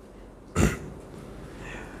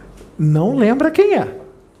 Não lembra quem é.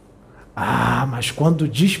 Ah, mas quando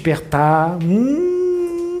despertar,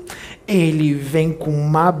 ele vem com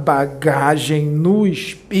uma bagagem no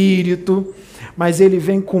espírito, mas ele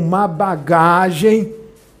vem com uma bagagem.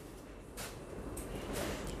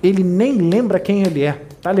 Ele nem lembra quem ele é.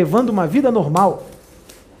 Está levando uma vida normal.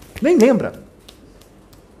 Nem lembra.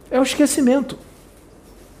 É o esquecimento.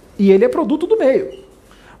 E ele é produto do meio.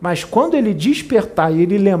 Mas quando ele despertar e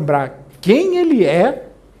ele lembrar quem ele é,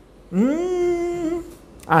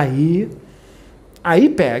 aí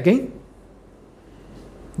pega, hein?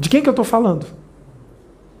 De quem que eu estou falando?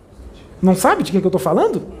 Não sabe de quem que eu estou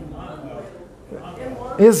falando?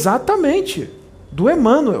 Exatamente. Do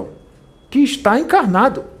Emmanuel, que está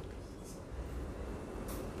encarnado.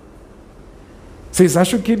 Vocês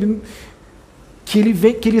acham que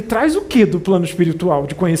ele traz o que do plano espiritual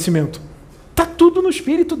de conhecimento? Está tudo no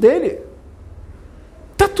espírito dele.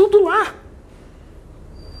 Está tudo lá.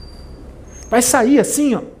 Vai sair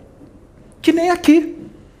assim, ó, que nem aqui.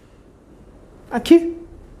 Aqui.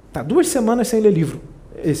 Está 2 semanas sem ler livro.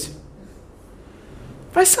 Esse.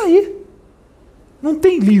 Vai sair. Não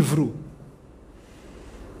tem livro.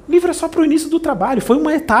 Livro é só para o início do trabalho. Foi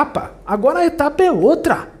uma etapa. Agora a etapa é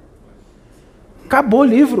outra. Acabou o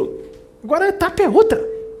livro. Agora a etapa é outra.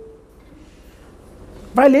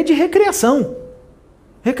 Vai ler de recreação.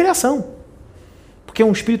 Recreação. Porque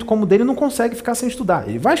um espírito como o dele não consegue ficar sem estudar.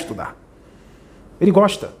 Ele vai estudar. Ele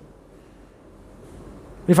gosta.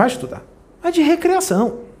 Ele vai estudar. É de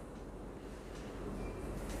recreação.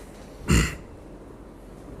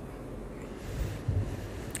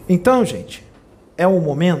 Então, gente, é o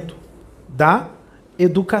momento da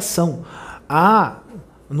educação. Ah,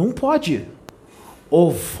 não pode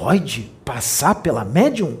ovoide passar pela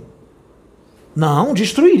médium? Não,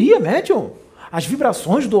 destruiria a médium. As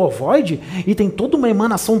vibrações do ovoide, e tem toda uma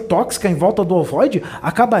emanação tóxica em volta do ovoide,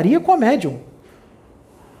 acabaria com a médium.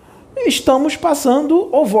 Estamos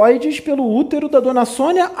passando ovoides pelo útero da dona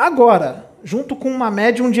Sônia agora, junto com uma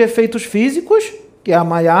médium de efeitos físicos, que é a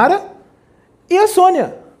Maiara, e a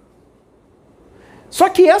Sônia. Só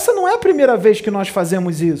que essa não é a primeira vez que nós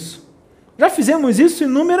fazemos isso. Já fizemos isso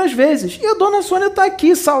inúmeras vezes. E a dona Sônia está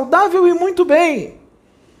aqui, saudável e muito bem.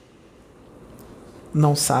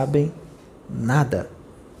 Não sabem nada.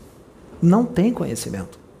 Não tem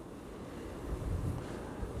conhecimento.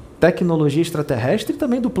 Tecnologia extraterrestre e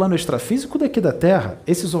também do plano extrafísico daqui da Terra.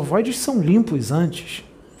 Esses ovoides são limpos antes.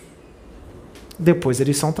 Depois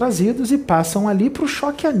eles são trazidos e passam ali para o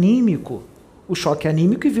choque anímico. O choque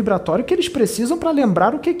anímico e vibratório que eles precisam para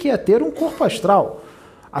lembrar o que é ter um corpo astral.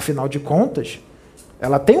 Afinal de contas,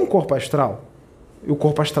 ela tem um corpo astral. E o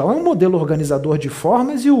corpo astral é um modelo organizador de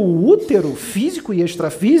formas e o útero físico e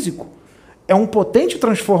extrafísico é um potente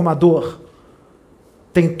transformador.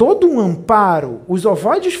 Tem todo um amparo. Os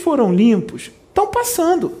ovoides foram limpos. Estão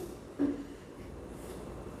passando.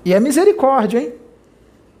 E é misericórdia, hein?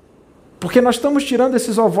 Porque nós estamos tirando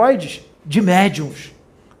esses ovoides de médiums.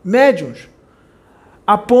 Médiums.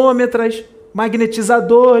 Apômetras,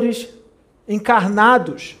 magnetizadores,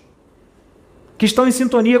 encarnados, que estão em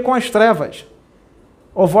sintonia com as trevas.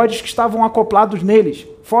 Ovoides que estavam acoplados neles,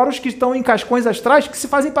 fora os que estão em cascões astrais que se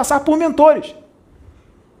fazem passar por mentores.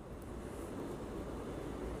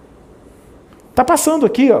 Está passando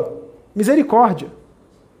aqui, ó, misericórdia.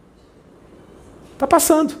 Está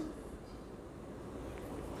passando.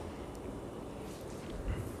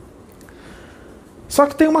 Só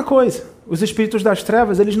que tem uma coisa, Os espíritos das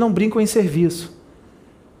trevas, eles não brincam em serviço.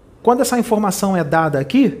 Quando essa informação é dada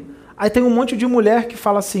aqui, aí tem um monte de mulher que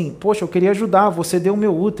fala assim, poxa, eu queria ajudar, você deu o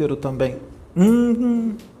meu útero também.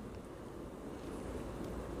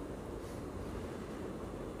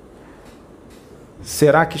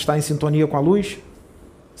 Será que está em sintonia com a luz?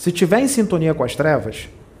 Se tiver em sintonia com as trevas,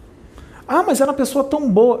 mas era uma pessoa tão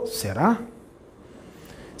boa. Será?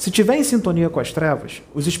 Se tiver em sintonia com as trevas,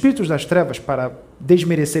 os espíritos das trevas, para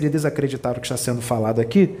desmerecer e desacreditar o que está sendo falado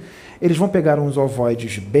aqui, eles vão pegar uns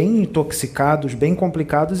ovoides bem intoxicados, bem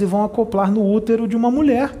complicados, e vão acoplar no útero de uma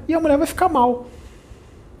mulher, e a mulher vai ficar mal.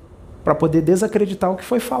 Para poder desacreditar o que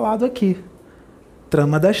foi falado aqui.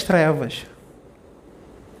 Trama das trevas.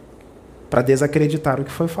 Para desacreditar o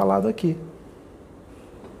que foi falado aqui.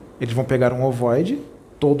 Eles vão pegar um ovoide,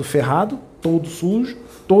 todo ferrado, todo sujo,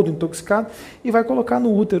 todo intoxicado, e vai colocar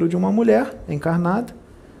no útero de uma mulher encarnada,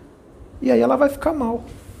 e aí ela vai ficar mal.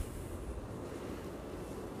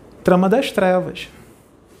 Trama das trevas.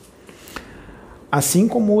 Assim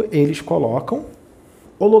como eles colocam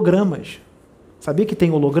hologramas. Sabia que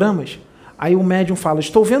tem hologramas? Aí o médium fala,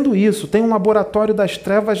 estou vendo isso, tem um laboratório das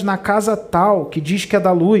trevas na casa tal, que diz que é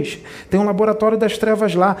da luz, tem um laboratório das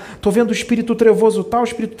trevas lá, estou vendo o espírito trevoso tal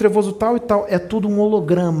e tal. É tudo um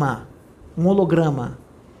holograma. Um holograma.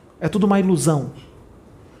 É tudo uma ilusão.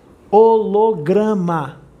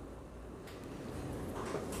 Holograma.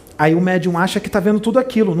 Aí o médium acha que está vendo tudo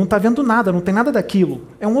aquilo, não está vendo nada, não tem nada daquilo.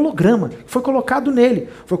 É um holograma, foi colocado nele.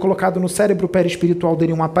 Foi colocado no cérebro perispiritual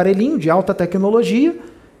dele um aparelhinho de alta tecnologia,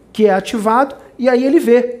 que é ativado, e aí ele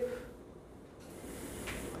vê.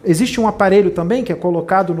 Existe um aparelho também que é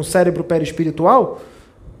colocado no cérebro perispiritual,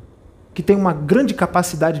 que tem uma grande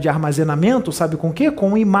capacidade de armazenamento, sabe com o quê?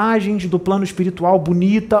 Com imagens do plano espiritual,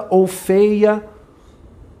 bonita ou feia.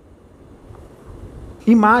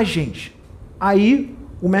 Imagens. Aí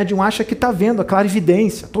o médium acha que está vendo, a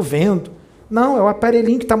clarividência, estou vendo. Não, é o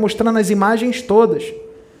aparelhinho que está mostrando as imagens todas.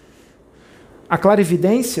 A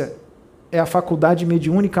clarividência é a faculdade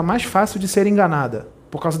mediúnica mais fácil de ser enganada,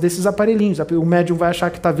 por causa desses aparelhinhos. O médium vai achar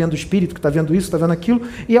que está vendo o espírito, que está vendo isso, está vendo aquilo,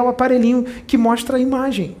 e é o aparelhinho que mostra a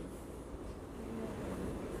imagem.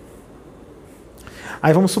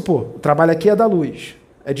 Aí vamos supor, o trabalho aqui é da luz,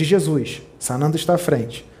 é de Jesus, Sananda está à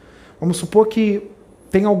frente. Vamos supor que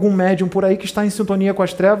tem algum médium por aí que está em sintonia com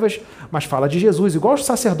as trevas, mas fala de Jesus, igual os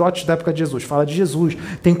sacerdotes da época de Jesus, fala de Jesus,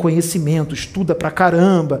 tem conhecimento, estuda pra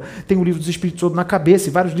caramba, tem o livro dos Espíritos todo na cabeça,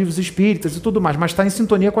 e vários livros espíritas e tudo mais, mas está em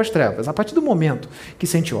sintonia com as trevas. A partir do momento que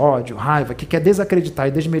sente ódio, raiva, que quer desacreditar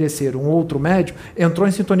e desmerecer um outro médium, entrou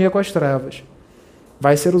em sintonia com as trevas.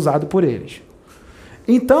 Vai ser usado por eles.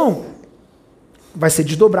 Então, vai ser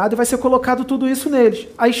desdobrado e vai ser colocado tudo isso neles.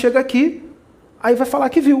 Aí chega aqui, aí vai falar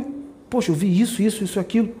que viu. Poxa, eu vi isso,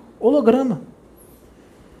 aquilo. Holograma.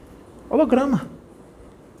 Holograma.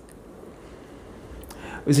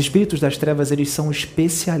 Os espíritos das trevas, eles são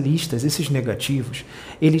especialistas, esses negativos,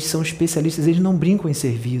 eles são especialistas, eles não brincam em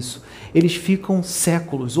serviço. Eles ficam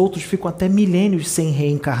séculos, outros ficam até milênios sem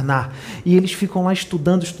reencarnar. E eles ficam lá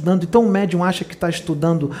estudando. Então o médium acha que está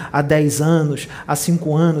estudando há 10 anos, há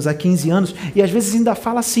 5 anos, há 15 anos, e às vezes ainda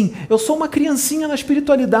fala assim, eu sou uma criancinha na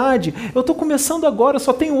espiritualidade, eu estou começando agora, eu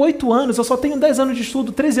só tenho 8 anos, eu só tenho 10 anos de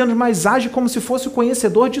estudo, 13 anos, mas age como se fosse o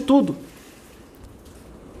conhecedor de tudo.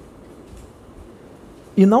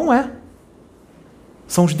 E não é.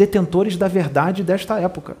 São os detentores da verdade desta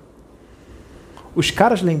época. Os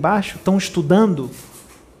caras lá embaixo estão estudando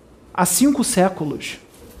há 5 séculos,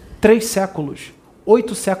 3 séculos,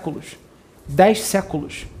 8 séculos, 10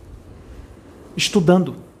 séculos.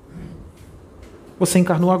 Estudando. Você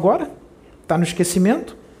encarnou agora, está no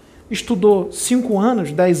esquecimento, estudou 5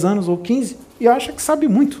 anos, 10 anos ou 15 e acha que sabe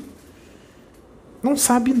muito. Não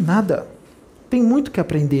sabe nada. Tem muito que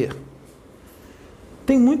aprender.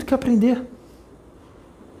 Tem muito que aprender.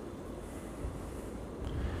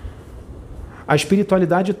 A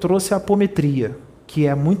espiritualidade trouxe a apometria, que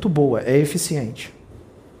é muito boa, é eficiente.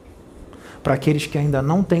 Para aqueles que ainda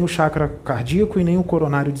não têm o chakra cardíaco e nem o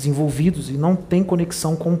coronário desenvolvidos e não têm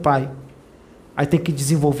conexão com o Pai. Aí tem que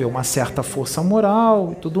desenvolver uma certa força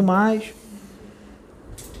moral e tudo mais.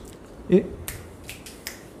 E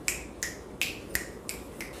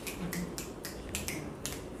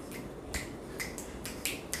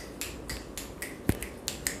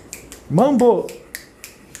Mambo!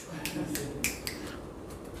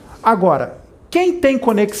 Agora, quem tem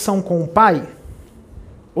conexão com o Pai,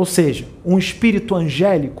 ou seja, um espírito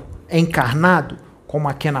angélico encarnado, como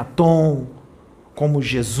Akhenaton, como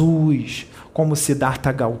Jesus, como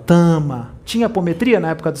Siddhartha Gautama. Tinha apometria na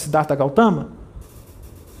época do Siddhartha Gautama?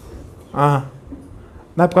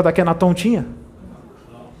 Na época da Akhenaton tinha?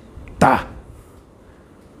 Tá.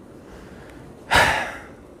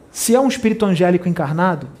 Se é um espírito angélico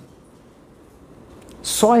encarnado,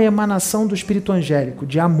 só a emanação do espírito angélico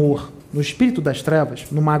de amor no espírito das trevas,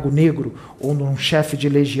 no mago negro ou num chefe de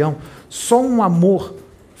legião, só um amor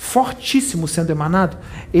fortíssimo sendo emanado,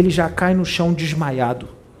 ele já cai no chão desmaiado.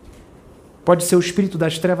 Pode ser o espírito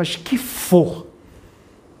das trevas que for.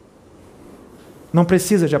 Não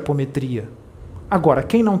precisa de apometria. Agora,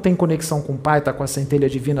 quem não tem conexão com o Pai, está com a centelha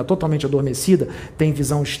divina totalmente adormecida, tem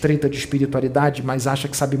visão estreita de espiritualidade, mas acha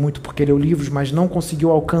que sabe muito porque leu livros, mas não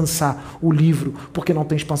conseguiu alcançar o livro, porque não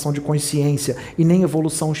tem expansão de consciência e nem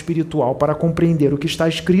evolução espiritual para compreender o que está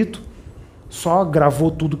escrito, só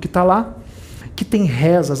gravou tudo que está lá, que tem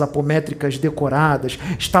rezas apométricas decoradas,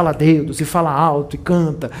 estala dedos e fala alto e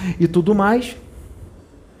canta e tudo mais,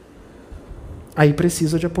 aí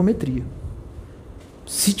precisa de apometria.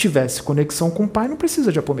 Se tivesse conexão com o Pai, não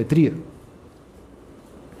precisa de apometria.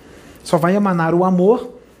 Só vai emanar o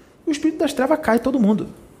amor e o espírito das trevas cai todo mundo.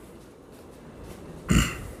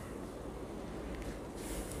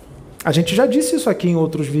 A gente já disse isso aqui em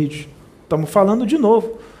outros vídeos. Estamos falando de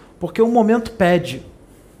novo, porque o momento pede.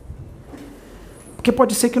 Porque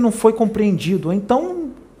pode ser que não foi compreendido, ou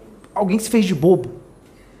então alguém se fez de bobo.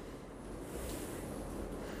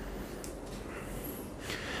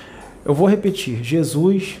 Eu vou repetir,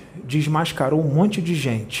 Jesus desmascarou um monte de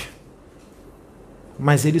gente,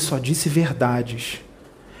 mas ele só disse verdades.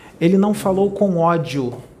 Ele não falou com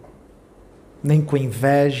ódio, nem com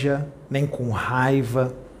inveja, nem com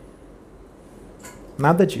raiva,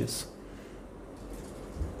 nada disso.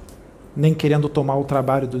 Nem querendo tomar o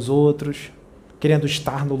trabalho dos outros, querendo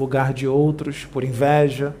estar no lugar de outros por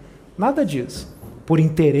inveja, nada disso. Por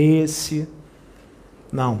interesse,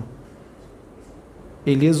 não.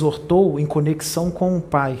 Ele exortou em conexão com o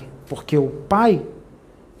Pai, porque o Pai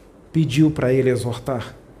pediu para ele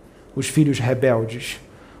exortar os filhos rebeldes,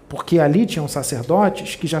 porque ali tinham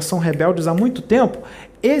sacerdotes que já são rebeldes há muito tempo,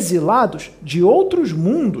 exilados de outros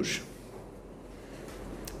mundos.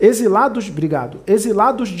 Exilados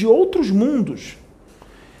de outros mundos.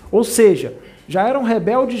 Ou seja, já eram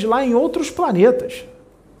rebeldes lá em outros planetas,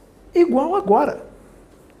 igual agora.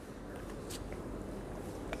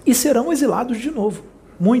 E serão exilados de novo.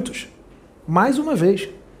 Muitos, mais uma vez,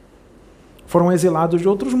 foram exilados de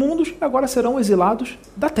outros mundos, agora serão exilados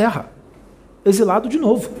da Terra. Exilado de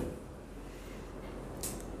novo.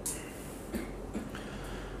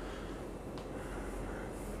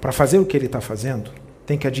 Para fazer o que ele está fazendo,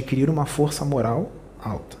 tem que adquirir uma força moral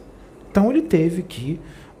alta. Então ele teve que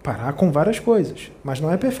parar com várias coisas, mas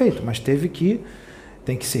não é perfeito, mas tem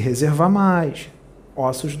que se reservar mais,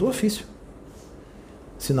 ossos do ofício.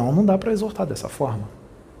 Senão não dá para exortar dessa forma.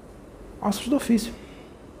 Ossos do ofício.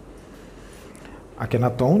 A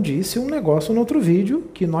Kenaton disse um negócio no outro vídeo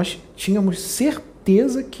que nós tínhamos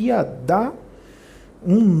certeza que ia dar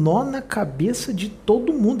um nó na cabeça de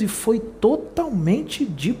todo mundo e foi totalmente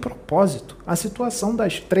de propósito. A situação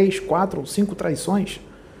das 3, 4 ou 5 traições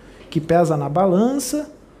que pesa na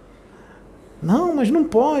balança. Não, mas não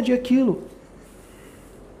pode aquilo.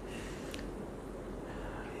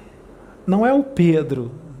 Não é o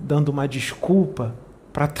Pedro dando uma desculpa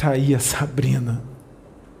para trair a Sabrina.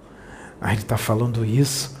 Ele está falando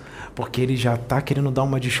isso porque ele já está querendo dar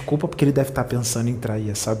uma desculpa porque ele deve estar pensando em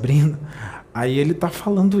trair a Sabrina. Aí ele está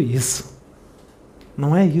falando isso.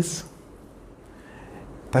 Não é isso.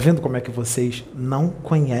 Está vendo como é que vocês não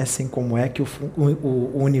conhecem como é que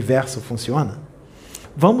o universo funciona?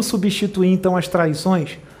 Vamos substituir então as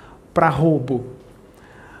traições para roubo.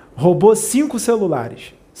 Roubou 5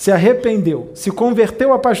 celulares. Se arrependeu. Se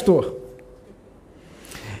converteu a pastor.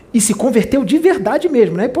 E se converteu de verdade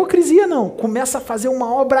mesmo, não é hipocrisia não. Começa a fazer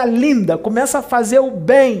uma obra linda, começa a fazer o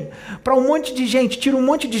bem para um monte de gente, tira um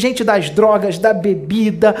monte de gente das drogas, da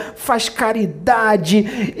bebida, faz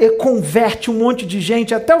caridade, converte um monte de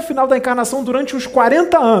gente até o final da encarnação durante uns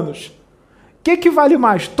 40 anos. O que vale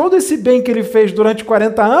mais? Todo esse bem que ele fez durante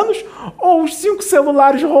 40 anos ou os 5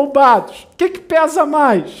 celulares roubados? O que pesa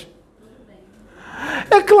mais?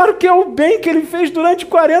 É claro que é o bem que ele fez durante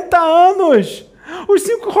 40 anos. Os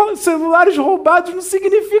 5 celulares roubados não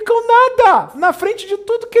significam nada na frente de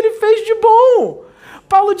tudo que ele fez de bom.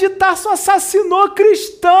 Paulo de Tarso assassinou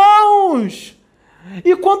cristãos.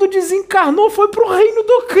 E quando desencarnou foi para o reino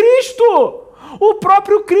do Cristo. O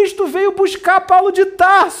próprio Cristo veio buscar Paulo de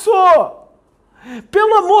Tarso.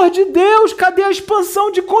 Pelo amor de Deus, cadê a expansão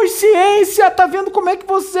de consciência? Tá vendo como é que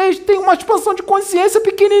vocês têm uma expansão de consciência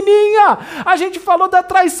pequenininha? A gente falou da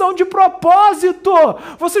traição de propósito.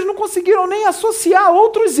 Vocês não conseguiram nem associar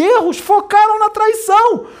outros erros, focaram na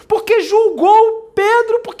traição, porque julgou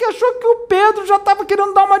Pedro, porque achou que o Pedro já estava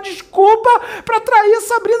querendo dar uma desculpa para trair a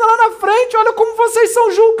Sabrina lá na frente. Olha como vocês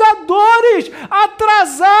são julgadores,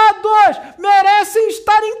 atrasados, merecem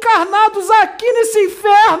estar encarnados aqui nesse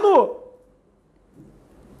inferno.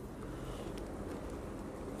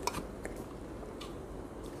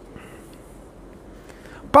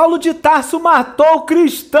 Paulo de Tarso matou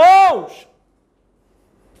cristãos.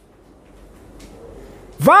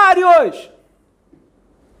 Vários.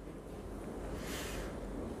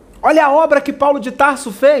 Olha a obra que Paulo de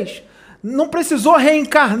Tarso fez. Não precisou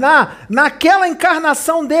reencarnar. Naquela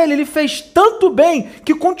encarnação dele, ele fez tanto bem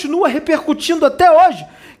que continua repercutindo até hoje.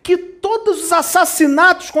 Que todos os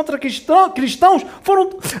assassinatos contra cristãos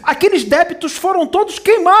foram... Aqueles débitos foram todos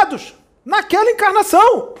queimados naquela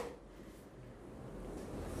encarnação.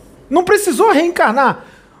 Não precisou reencarnar.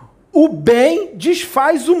 O bem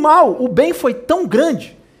desfaz o mal. O bem foi tão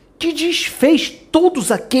grande que desfez todos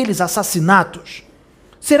aqueles assassinatos.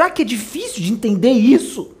 Será que é difícil de entender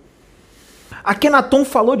isso? Akenaton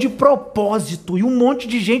falou de propósito e um monte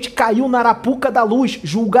de gente caiu na arapuca da luz.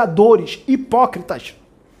 Julgadores, hipócritas.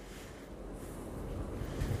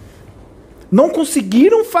 Não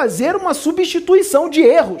conseguiram fazer uma substituição de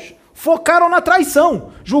erros. Focaram na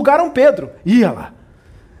traição. Julgaram Pedro. Ia lá.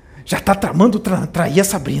 Já está tramando trair a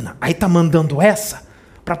Sabrina. Aí está mandando essa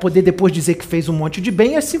para poder depois dizer que fez um monte de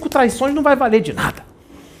bem e as 5 traições não vai valer de nada.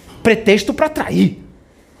 Pretexto para trair.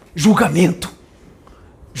 Julgamento.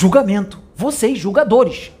 Julgamento. Vocês,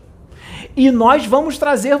 julgadores. E nós vamos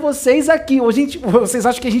trazer vocês aqui. Vocês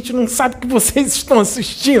acham que a gente não sabe que vocês estão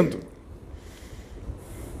assistindo?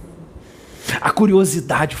 A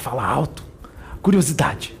curiosidade fala alto.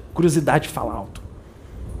 Curiosidade fala alto.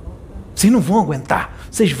 Vocês não vão aguentar.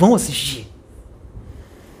 Vocês vão assistir.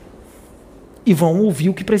 E vão ouvir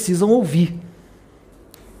o que precisam ouvir.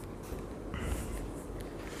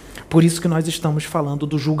 Por isso que nós estamos falando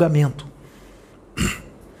do julgamento.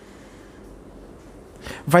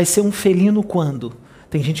 Vai ser um felino quando?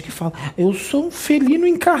 Tem gente que fala, eu sou um felino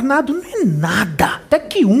encarnado. Não é nada. Até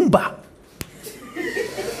quiumba.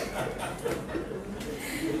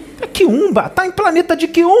 É quiumba. Está em planeta de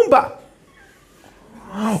quiumba.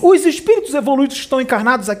 Os espíritos evoluídos que estão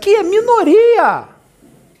encarnados aqui é minoria.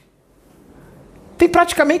 Tem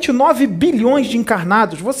praticamente 9 bilhões de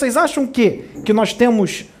encarnados. Vocês acham que nós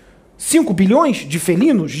temos 5 bilhões de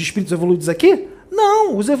felinos, de espíritos evoluídos aqui?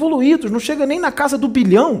 Não, os evoluídos não chegam nem na casa do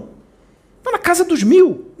bilhão. Está na casa dos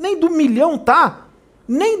 1000. Nem do milhão tá.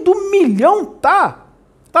 Nem do milhão tá.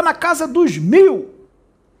 Está na casa dos 1000.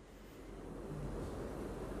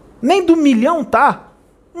 Nem do milhão tá.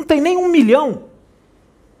 Não tem nem 1 milhão.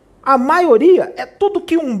 A maioria é tudo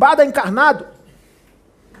quiumbada encarnado.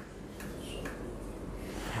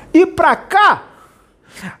 E pra cá,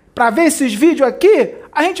 pra ver esses vídeos aqui,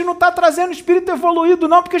 a gente não tá trazendo espírito evoluído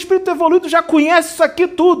não, porque o espírito evoluído já conhece isso aqui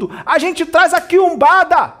tudo. A gente traz a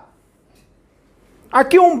quiumbada. A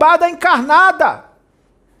quiumbada encarnada.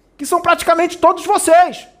 Que são praticamente todos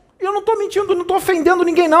vocês. E eu não tô mentindo, não tô ofendendo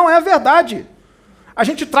ninguém não, é a verdade. A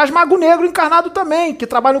gente traz mago negro encarnado também, que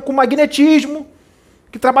trabalham com magnetismo,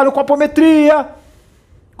 que trabalham com apometria,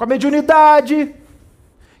 com a mediunidade,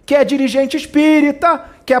 que é dirigente espírita,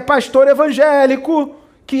 que é pastor evangélico,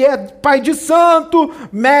 que é pai de santo,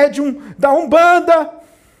 médium da Umbanda.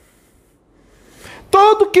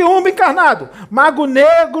 Todo quiumba encarnado. Mago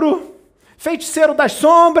negro, feiticeiro das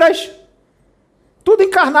sombras, tudo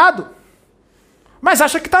encarnado. Mas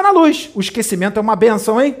acha que está na luz. O esquecimento é uma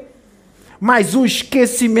bênção, hein? Mas o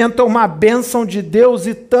esquecimento é uma bênção de Deus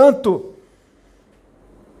e tanto.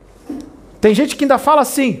 Tem gente que ainda fala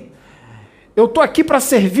assim, eu estou aqui para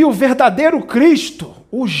servir o verdadeiro Cristo,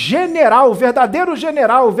 o general, o verdadeiro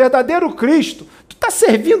Cristo. Tu está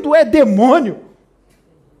servindo demônio.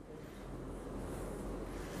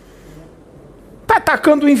 Está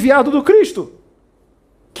atacando o enviado do Cristo,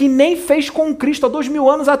 que nem fez com Cristo há 2000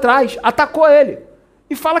 anos atrás. Atacou ele.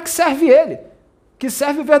 E fala que serve ele, que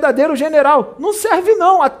serve o verdadeiro general. Não serve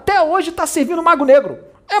não, até hoje está servindo mago negro.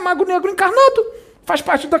 É mago negro encarnado. Faz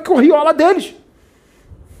parte da corriola deles.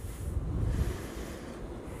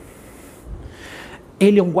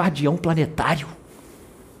 Ele é um guardião planetário.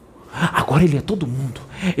 Agora ele é todo mundo.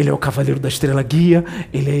 Ele é o cavaleiro da estrela guia,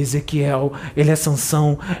 ele é Ezequiel, ele é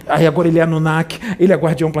Sansão, aí agora ele é Anunnaki, ele é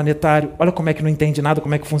guardião planetário. Olha como é que não entende nada,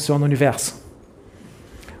 como é que funciona o universo.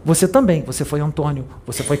 Você também, você foi Antônio,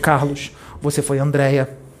 você foi Carlos, você foi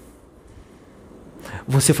Andréia,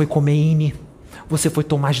 você foi Khomeini, você foi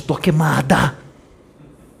Tomás de Torquemada,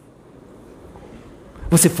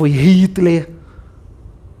 você foi Hitler,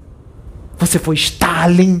 você foi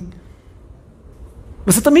Stalin,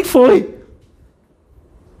 você também foi.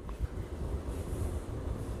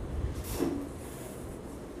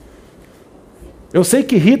 Eu sei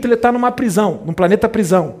que Hitler está numa prisão, num planeta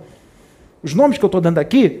prisão. Os nomes que eu estou dando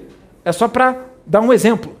aqui é só para dar um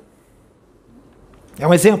exemplo. É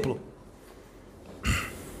um exemplo.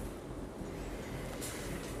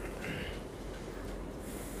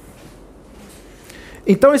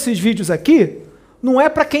 Então esses vídeos aqui não é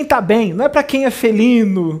para quem está bem, não é para quem é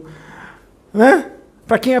felino, né?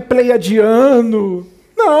 Para quem é pleiadiano.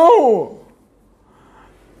 Não!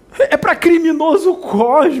 É para criminoso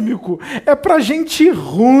cósmico, é para gente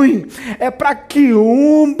ruim, é para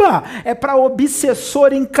quiumba, é para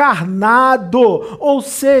obsessor encarnado, ou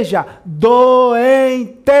seja,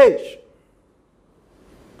 doentes.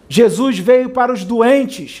 Jesus veio para os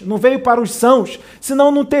doentes, não veio para os sãos,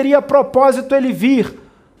 senão não teria propósito ele vir.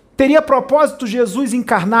 Teria propósito Jesus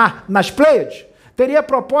encarnar nas Pleiades? Teria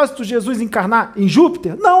propósito Jesus encarnar em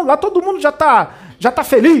Júpiter? Não, lá todo mundo já tá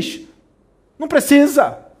feliz. Não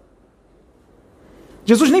precisa.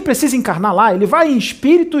 Jesus nem precisa encarnar lá, ele vai em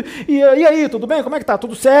espírito e aí, tudo bem? Como é que tá?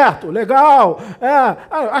 Tudo certo? Legal?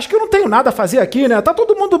 Acho que eu não tenho nada a fazer aqui, né? Tá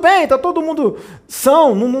todo mundo bem, tá todo mundo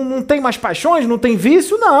são, não tem mais paixões, não tem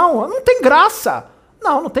vício? Não tem graça.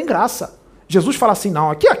 Não tem graça. Jesus fala assim, não,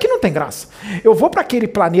 aqui não tem graça. Eu vou para aquele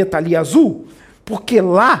planeta ali azul, porque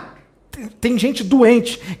lá tem gente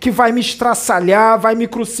doente que vai me estraçalhar, vai me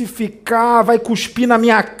crucificar, vai cuspir na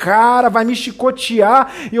minha cara, vai me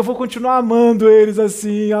chicotear, e eu vou continuar amando eles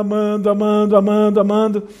assim,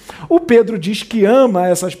 amando. O Pedro diz que ama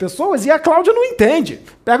essas pessoas e a Cláudia não entende.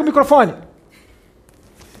 Pega o microfone,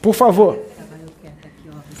 por favor.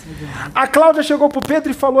 A Cláudia chegou para o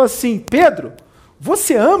Pedro e falou assim, Pedro,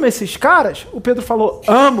 você ama esses caras? O Pedro falou,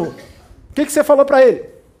 amo. O que você falou para ele?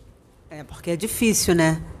 Porque é difícil,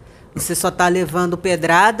 né? Você só está levando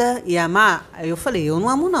pedrada e amar? Aí eu falei, eu não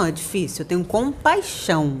amo não, é difícil, eu tenho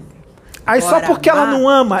compaixão. Aí só porque ela não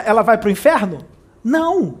ama, ela vai para o inferno?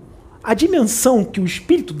 Não. A dimensão que o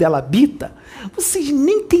espírito dela habita, vocês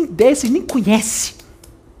nem têm ideia, vocês nem conhecem.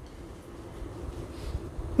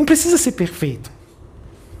 Não precisa ser perfeito.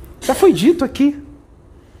 Já foi dito aqui.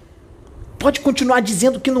 Pode continuar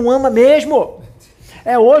dizendo que não ama mesmo.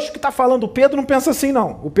 É OSHO que está falando. O Pedro não pensa assim,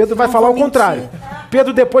 não. O Pedro vai falar o contrário.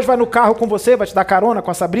 Pedro depois vai no carro com você, vai te dar carona com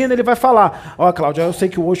a Sabrina, ele vai falar, Cláudia, eu sei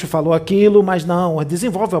que o OSHO falou aquilo, mas não,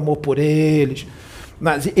 desenvolve amor por eles.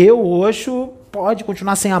 Mas OSHO, pode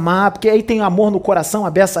continuar sem amar, porque aí tem amor no coração, a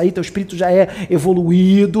beça aí, teu espírito já é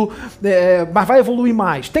evoluído, mas vai evoluir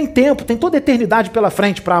mais. Tem tempo, tem toda a eternidade pela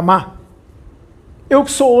frente para amar. Eu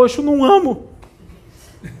que sou OSHO não amo.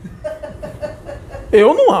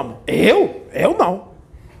 Eu não amo. Eu não.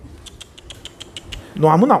 Não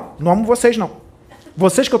amo, não. Não amo vocês, não.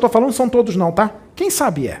 Vocês que eu estou falando são todos não, tá? Quem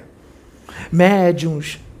sabe é.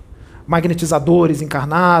 Médiuns, magnetizadores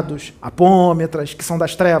encarnados, apômetras, que são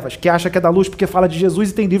das trevas, que acha que é da luz porque fala de Jesus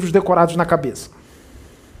e tem livros decorados na cabeça.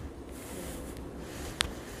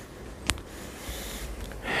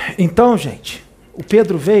 Então, gente, o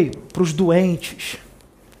Pedro veio para os doentes,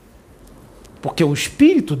 porque o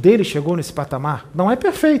espírito dele chegou nesse patamar. Não é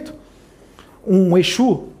perfeito. Um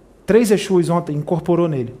Exu, 3 Exus ontem, incorporou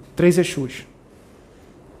nele. 3 Exus.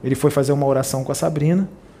 Ele foi fazer uma oração com a Sabrina,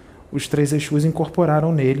 os 3 Exus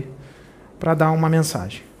incorporaram nele para dar uma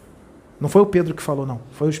mensagem. Não foi o Pedro que falou, não.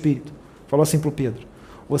 Foi o Espírito. Falou assim para o Pedro,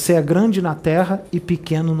 você é grande na terra e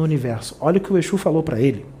pequeno no universo. Olha o que o Exu falou para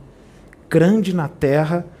ele. Grande na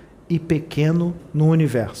terra e pequeno no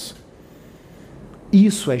universo.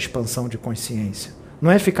 Isso é expansão de consciência. Não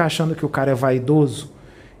é ficar achando que o cara é vaidoso,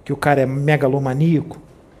 que o cara é megalomaníaco,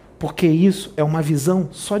 porque isso é uma visão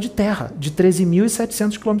só de terra, de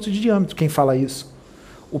 13.700 quilômetros de diâmetro, quem fala isso.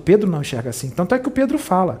 O Pedro não enxerga assim. Tanto é que o Pedro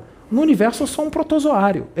fala, no universo eu sou um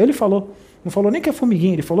protozoário. Ele falou, não falou nem que é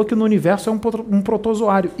formiguinha, ele falou que no universo é um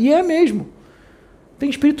protozoário. E é mesmo. Tem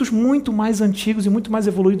espíritos muito mais antigos e muito mais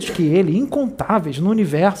evoluídos que ele, incontáveis no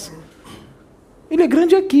universo. Ele é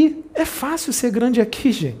grande aqui. É fácil ser grande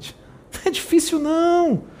aqui, gente. Não é difícil,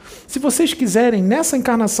 não. Se vocês quiserem, nessa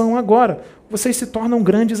encarnação agora, vocês se tornam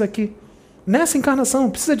grandes aqui. Nessa encarnação, não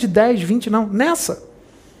precisa de 10, 20, não. Nessa.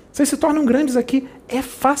 Vocês se tornam grandes aqui. É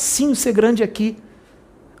facinho ser grande aqui.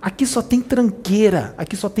 Aqui só tem tranqueira.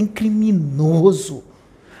 Aqui só tem criminoso.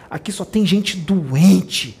 Aqui só tem gente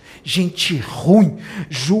doente, gente ruim,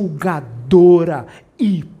 julgadora,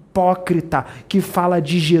 hipócrita, que fala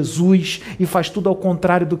de Jesus e faz tudo ao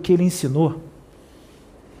contrário do que ele ensinou.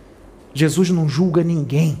 Jesus não julga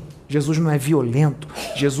ninguém. Jesus não é violento,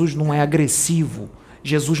 Jesus não é agressivo,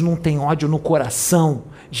 Jesus não tem ódio no coração,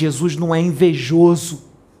 Jesus não é invejoso.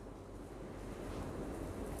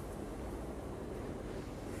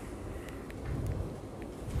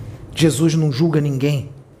 Jesus não julga ninguém.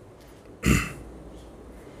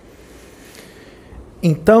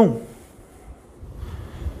 Então,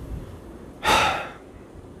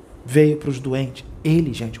 veio para os doentes.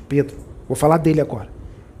 Ele, gente, o Pedro, vou falar dele agora.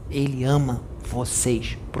 Ele ama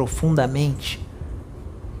vocês profundamente.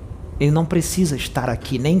 Ele não precisa estar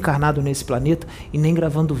aqui, nem encarnado nesse planeta e nem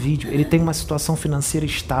gravando vídeo. Ele tem uma situação financeira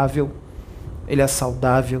estável, ele é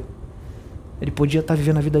saudável, ele podia estar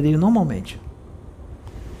vivendo a vida dele normalmente.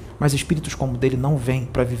 Mas espíritos como o dele não vêm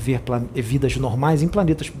para viver vidas normais em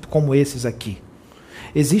planetas como esses aqui.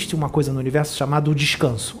 Existe uma coisa no universo chamada o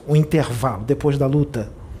descanso, o intervalo, depois da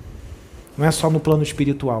luta. Não é só no plano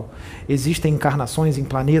espiritual. Existem encarnações em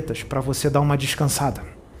planetas para você dar uma descansada.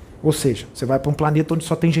 Ou seja, você vai para um planeta onde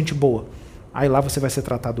só tem gente boa. Aí lá você vai ser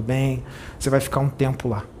tratado bem, você vai ficar um tempo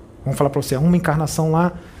lá. Vamos falar para você, uma encarnação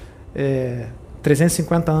lá,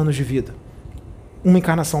 350 anos de vida. Uma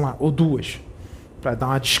encarnação lá, ou duas, para dar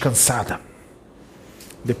uma descansada.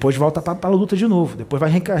 Depois volta para a luta de novo. Depois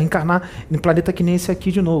vai reencarnar em planeta que nem esse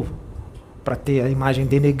aqui de novo. Para ter a imagem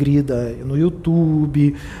denegrida no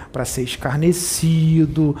YouTube, para ser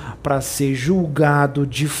escarnecido, para ser julgado,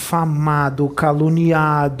 difamado,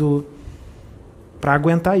 caluniado, para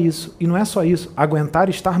aguentar isso. E não é só isso, aguentar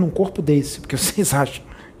estar num corpo desse, porque vocês acham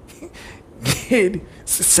que ele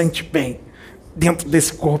se sente bem dentro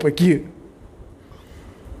desse corpo aqui?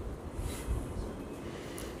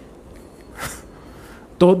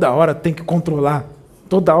 Toda hora tem que controlar,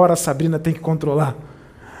 toda hora a Sabrina tem que controlar.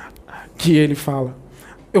 Que ele fala,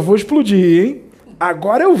 eu vou explodir, hein?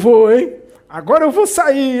 Agora eu vou, hein? Agora eu vou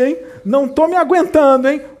sair, hein? Não tô me aguentando,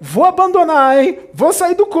 hein? Vou abandonar, hein? Vou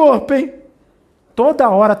sair do corpo, hein? Toda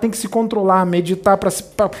hora tem que se controlar, meditar para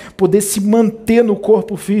poder se manter no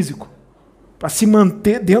corpo físico. Para se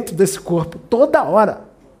manter dentro desse corpo. Toda hora.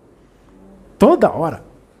 Toda hora.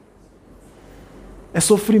 É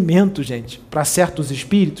sofrimento, gente, para certos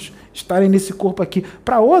espíritos estarem nesse corpo aqui.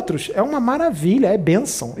 Para outros, é uma maravilha, é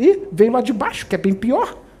bênção. E veio lá de baixo, que é bem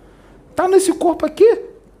pior. Está nesse corpo aqui,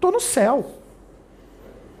 estou no céu.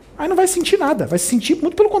 Aí não vai sentir nada, vai se sentir,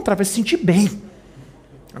 muito pelo contrário, vai se sentir bem.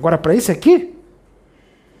 Agora, para esse aqui,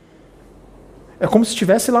 é como se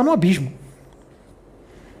estivesse lá no abismo.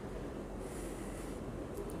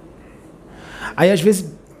 Aí, às vezes,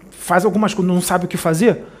 faz algumas coisas, não sabe o que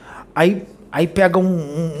fazer, Aí pega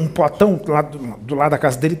um potão, do lado da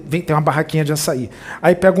casa dele, tem uma barraquinha de açaí.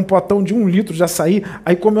 Aí pega um potão de 1 litro de açaí,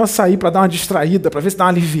 aí come o açaí para dar uma distraída, para ver se dá uma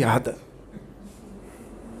aliviada.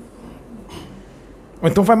 Ou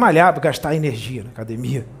então vai malhar para gastar energia na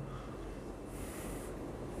academia.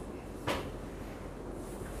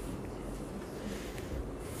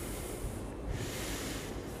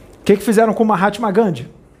 O que fizeram com o Mahatma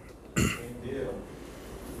Gandhi?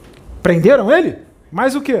 Prenderam ele?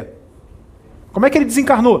 Mais o quê? Como é que ele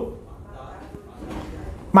desencarnou?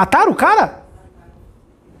 Mataram o cara?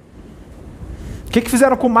 O que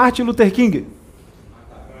fizeram com Martin Luther King?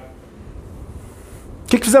 O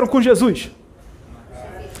que fizeram com Jesus?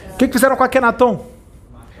 O que fizeram com Akhenaton?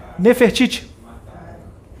 Nefertiti?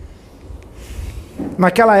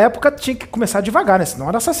 Naquela época tinha que começar devagar, né? Senão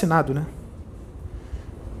era assassinado, né?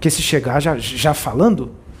 Porque se chegar já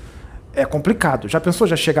falando, é complicado. Já pensou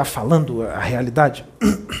já chegar falando a realidade?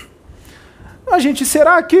 A gente,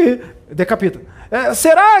 será que... Decapita.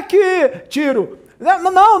 Será que... Tiro.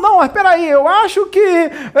 Não, espera aí, eu acho que...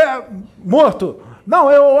 morto. Não,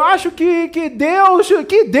 eu acho que Deus...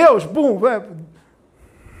 Que Deus... Bum.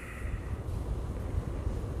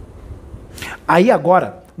 Aí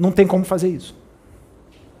agora, não tem como fazer isso.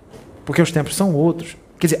 Porque os tempos são outros.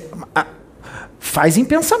 Quer dizer, faz em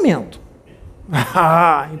pensamento.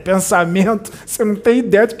 Em pensamento, você não tem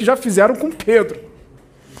ideia do que já fizeram com Pedro.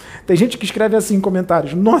 Tem gente que escreve assim em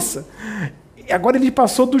comentários, nossa, agora ele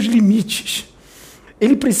passou dos limites.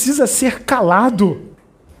 Ele precisa ser calado.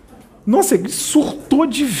 Nossa, ele surtou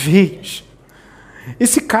de vez.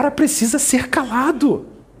 Esse cara precisa ser calado.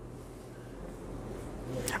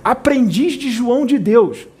 Aprendiz de João de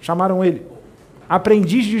Deus, chamaram ele.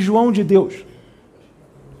 Aprendiz de João de Deus.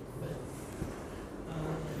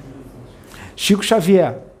 Chico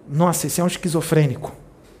Xavier, nossa, esse é um esquizofrênico.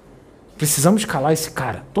 Precisamos calar esse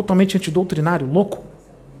cara, totalmente antidoutrinário, louco.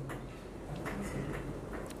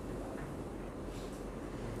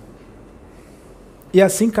 E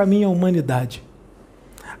assim caminha a humanidade,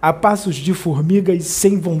 a passos de formiga e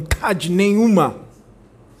sem vontade nenhuma.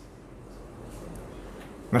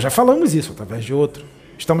 Nós já falamos isso através de outro.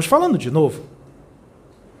 Estamos falando de novo.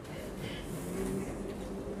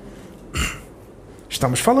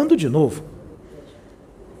 Estamos falando de novo.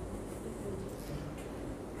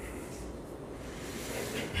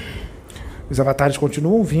 Os avatares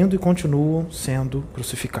continuam vindo e continuam sendo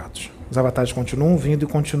crucificados. Os avatares continuam vindo e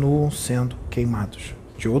continuam sendo queimados.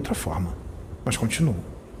 De outra forma, mas continuam.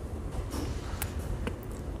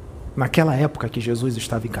 Naquela época que Jesus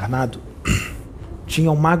estava encarnado,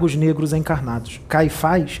 tinham magos negros encarnados.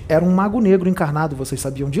 Caifás era um mago negro encarnado, vocês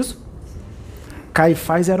sabiam disso?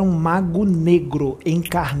 Caifás era um mago negro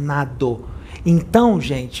encarnado. Então,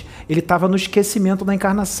 gente, ele estava no esquecimento da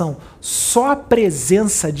encarnação. Só a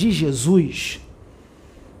presença de Jesus,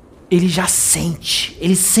 ele já sente,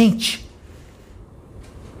 ele sente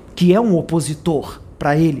que é um opositor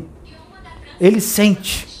para ele. Ele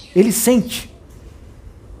sente, ele sente.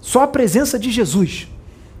 Só a presença de Jesus.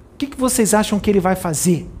 O que vocês acham que ele vai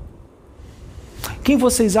fazer? Quem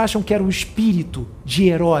vocês acham que era o espírito de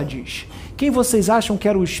Herodes? Quem vocês acham que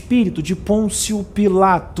era o espírito de Pôncio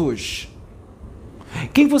Pilatos?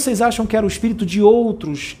 Quem vocês acham que era o espírito de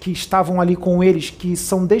outros que estavam ali com eles, que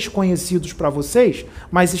são desconhecidos para vocês,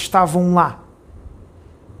 mas estavam lá?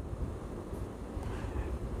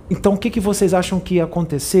 Então, o que vocês acham que ia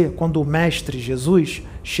acontecer quando o Mestre Jesus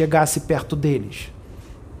chegasse perto deles?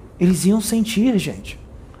 Eles iam sentir, gente.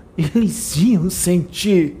 Eles iam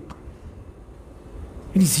sentir.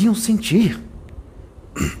 Eles iam sentir.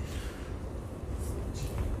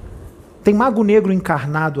 Tem mago negro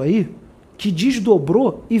encarnado aí que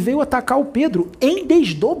desdobrou e veio atacar o Pedro em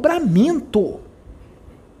desdobramento.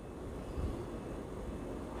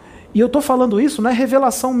 E eu estou falando isso, não é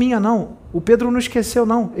revelação minha, não. O Pedro não esqueceu,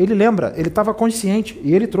 não. Ele lembra, ele estava consciente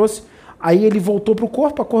e ele trouxe. Aí ele voltou para o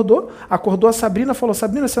corpo, acordou a Sabrina, falou: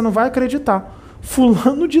 Sabrina, você não vai acreditar.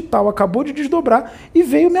 Fulano de tal acabou de desdobrar e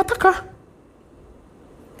veio me atacar.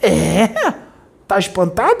 Tá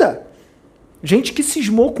espantada? Gente que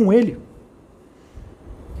cismou com ele.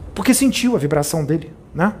 Porque sentiu a vibração dele,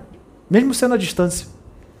 né? Mesmo sendo à distância.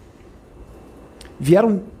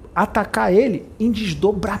 Vieram atacar ele em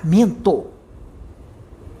desdobramento.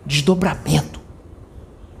 Desdobramento.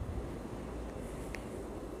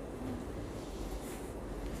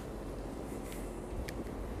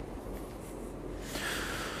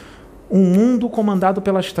 Um mundo comandado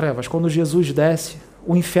pelas trevas. Quando Jesus desce,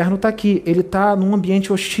 o inferno está aqui. Ele está num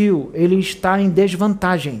ambiente hostil. Ele está em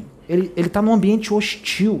desvantagem. Ele está num ambiente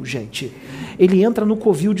hostil, gente. Ele entra no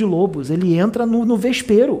covil de lobos. Ele entra no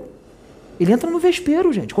vespeiro. Ele entra no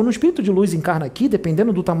vespeiro, gente. Quando o espírito de luz encarna aqui,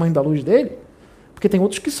 dependendo do tamanho da luz dele, porque tem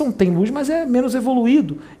outros que têm luz, mas é menos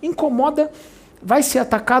evoluído, incomoda, vai ser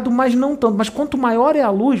atacado, mas não tanto. Mas quanto maior é a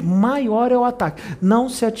luz, maior é o ataque. Não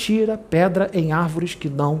se atira pedra em árvores que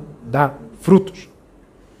não dá frutos.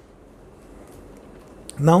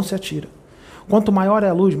 Não se atira. Quanto maior é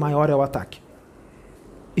a luz, maior é o ataque.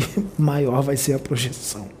 E maior vai ser a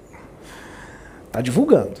projeção. Está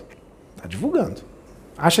divulgando. Está divulgando.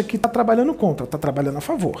 Acha que está trabalhando contra, está trabalhando a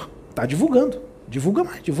favor. Está divulgando. Divulga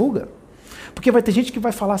mais, divulga. Porque vai ter gente que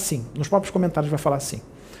vai falar assim, nos próprios comentários vai falar assim: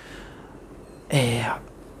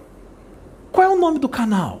 qual é o nome do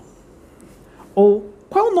canal? Ou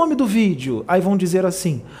qual é o nome do vídeo? Aí vão dizer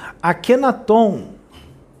assim: Akhenaton,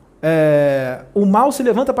 o mal se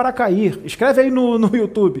levanta para cair. Escreve aí no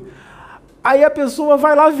YouTube. Aí a pessoa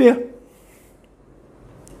vai lá ver.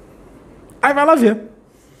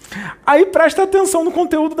 Aí presta atenção no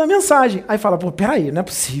conteúdo da mensagem. Aí fala: pô, peraí, não é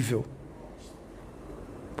possível.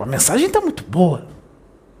 Pô, a mensagem está muito boa.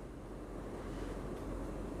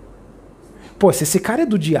 Pô, se esse cara é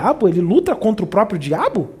do diabo, ele luta contra o próprio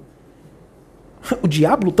diabo? O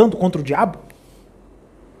diabo lutando contra o diabo?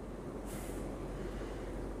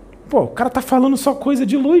 Pô, o cara tá falando só coisa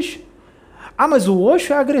de luz. Ah, mas o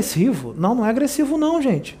OSHO é agressivo. Não, não é agressivo não,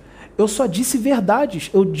 gente. Eu só disse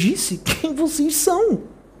verdades. Eu disse quem vocês são.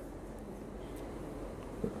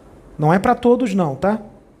 Não é para todos não, tá?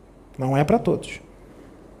 Não é para todos.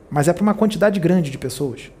 Mas é para uma quantidade grande de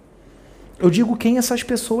pessoas. Eu digo quem essas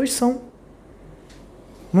pessoas são.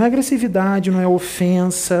 Não é agressividade, não é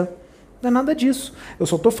ofensa, não é nada disso. Eu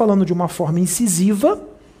só estou falando de uma forma incisiva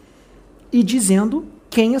e dizendo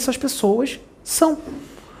quem essas pessoas são.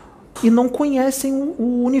 E não conhecem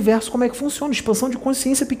o universo, como é que funciona. Expansão de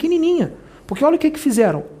consciência pequenininha. Porque olha o que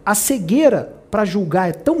fizeram. A cegueira para julgar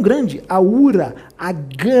é tão grande, a ura, a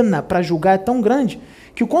gana para julgar é tão grande,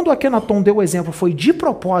 que quando o Akhenaton deu o exemplo, foi de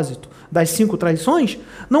propósito, das 5 traições,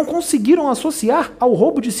 não conseguiram associar ao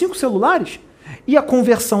roubo de 5 celulares e a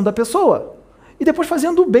conversão da pessoa. E depois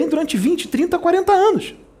fazendo o bem durante 20, 30, 40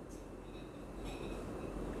 anos.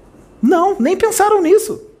 Não, nem pensaram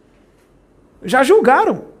nisso. Já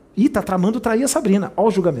julgaram. Ih, tá tramando trair a Sabrina. Olha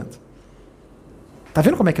o julgamento. Tá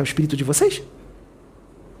vendo como é que é o espírito de vocês?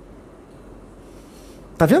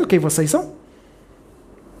 Tá vendo quem vocês são?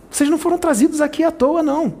 Vocês não foram trazidos aqui à toa,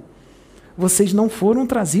 não. Vocês não foram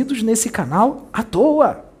trazidos nesse canal à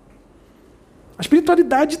toa. A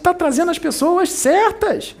espiritualidade está trazendo as pessoas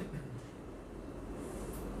certas.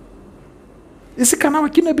 Esse canal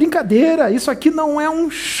aqui não é brincadeira, isso aqui não é um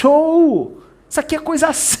show. Isso aqui é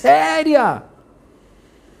coisa séria.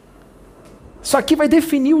 Isso aqui vai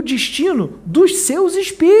definir o destino dos seus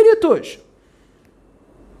espíritos.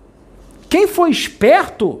 Quem for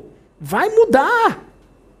esperto vai mudar.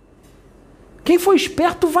 Quem for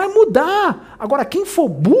esperto vai mudar. Agora, quem for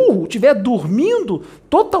burro, estiver dormindo,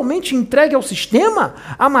 totalmente entregue ao sistema,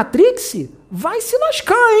 à Matrix, vai se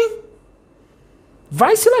lascar, hein?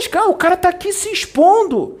 Vai se lascar. O cara está aqui se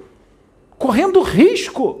expondo, correndo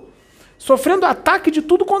risco, sofrendo ataque de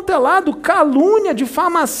tudo quanto é lado, calúnia,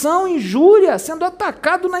 difamação, injúria, sendo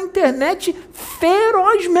atacado na internet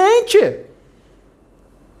ferozmente.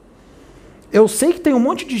 Eu sei que tem um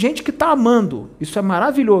monte de gente que está amando. Isso é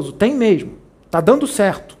maravilhoso, tem mesmo. Está dando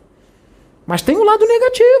certo. Mas tem um lado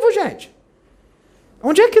negativo, gente.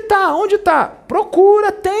 Onde é que está? Onde está? Procura,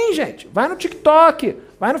 tem, gente. Vai no TikTok,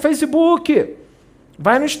 vai no Facebook,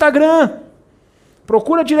 vai no Instagram.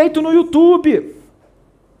 Procura direito no YouTube.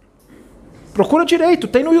 Procura direito,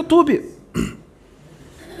 tem no YouTube.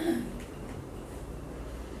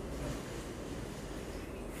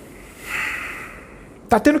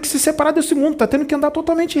 Está tendo que se separar desse mundo, está tendo que andar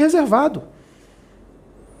totalmente reservado.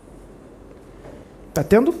 Está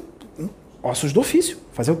tendo ossos do ofício.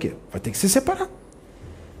 Fazer o quê? Vai ter que se separar.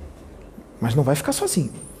 Mas não vai ficar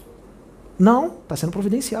sozinho. Não, está sendo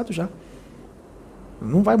providenciado já.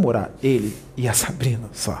 Não vai morar ele e a Sabrina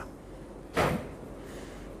só.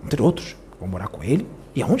 Vão ter outros. Vão morar com ele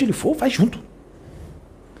e aonde ele for, vai junto.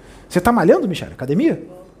 Você está malhando, Michele? Academia?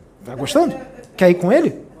 Está gostando? Quer ir com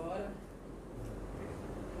ele?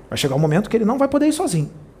 Vai chegar um momento que ele não vai poder ir sozinho.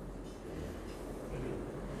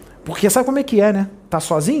 Porque sabe como é que é, né? Tá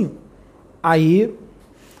sozinho, aí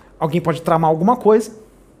alguém pode tramar alguma coisa,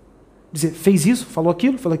 dizer, fez isso, falou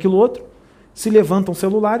aquilo outro, se levantam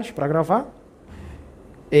celulares para gravar,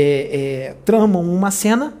 tramam uma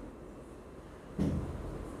cena,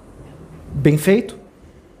 bem feito,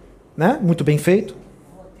 né? Muito bem feito.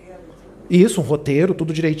 Isso, um roteiro,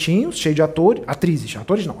 tudo direitinho, cheio de atores,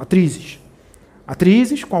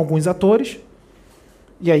 atrizes com alguns atores,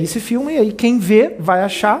 e aí se filma, e aí quem vê vai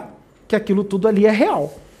achar que aquilo tudo ali é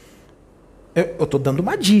real. Eu estou dando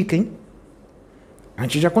uma dica, hein?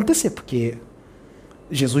 Antes de acontecer, porque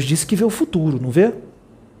Jesus disse que vê o futuro, não vê?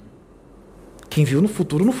 Quem viu no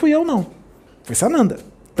futuro não fui eu, não. Foi Sananda.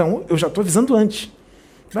 Então, eu já estou avisando antes.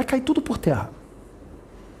 Vai cair tudo por terra.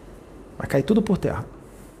 Vai cair tudo por terra.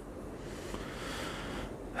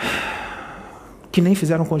 Que nem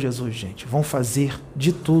fizeram com Jesus, gente. Vão fazer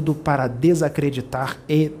de tudo para desacreditar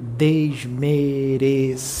e desmerecê-lo.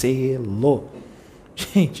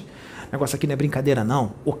 Gente, o negócio aqui não é brincadeira,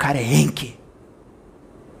 não. O cara é enque.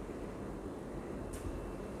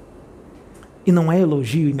 E não é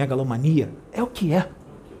elogio e megalomania. É o que é.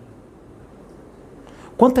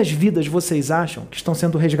 Quantas vidas vocês acham que estão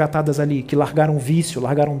sendo resgatadas ali, que largaram vício,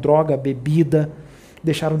 largaram droga, bebida,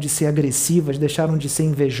 deixaram de ser agressivas, deixaram de ser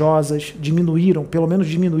invejosas, diminuíram, pelo menos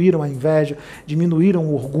diminuíram a inveja, diminuíram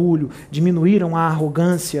o orgulho, diminuíram a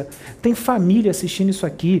arrogância. Tem família assistindo isso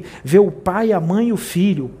aqui, vê o pai, a mãe e o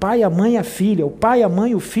filho, o pai, a mãe e a filha, o pai, a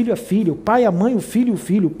mãe, o filho, a filha, o pai, a mãe, o filho,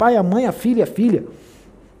 o pai, a mãe, a filha e a filha.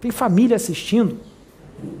 Tem família assistindo.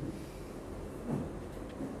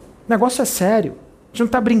 O negócio é sério. A gente não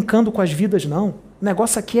está brincando com as vidas, não. O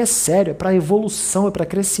negócio aqui é sério, é para evolução, é para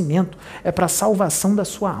crescimento, é para salvação da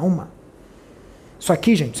sua alma. Isso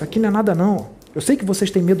aqui, gente, isso aqui não é nada não. Eu sei que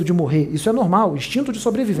vocês têm medo de morrer, isso é normal, instinto de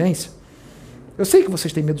sobrevivência. Eu sei que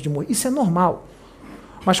vocês têm medo de morrer, isso é normal.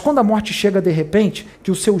 Mas quando a morte chega de repente,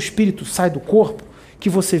 que o seu espírito sai do corpo, que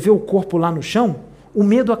você vê o corpo lá no chão, o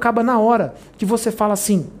medo acaba na hora, que você fala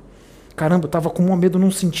assim, caramba, eu estava com um medo,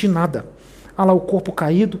 não senti nada. Ah lá o corpo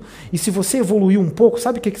caído, e se você evoluir um pouco,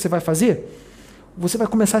 sabe o que você vai fazer? Você vai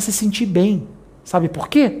começar a se sentir bem. Sabe por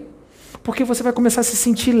quê? Porque você vai começar a se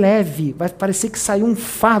sentir leve. Vai parecer que saiu um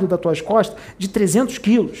fardo das tuas costas de 300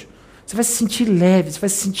 quilos. Você vai se sentir leve, você vai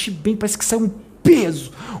se sentir bem. Parece que saiu um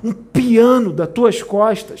peso, um piano das tuas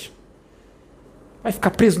costas. Vai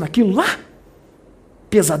ficar preso naquilo lá?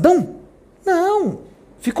 Pesadão? Não.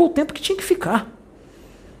 Ficou o tempo que tinha que ficar.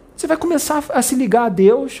 Você vai começar a se ligar a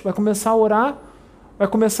Deus, vai começar a orar, vai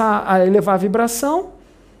começar a elevar a vibração.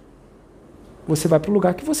 Você vai para o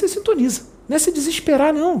lugar que você sintoniza. Não é se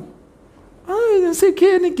desesperar, não. Ai, não sei o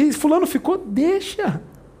que, fulano ficou. Deixa.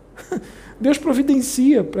 Deus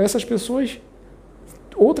providencia para essas pessoas,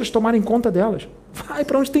 outras tomarem conta delas. Vai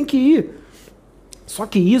para onde tem que ir. Só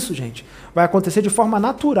que isso, gente, vai acontecer de forma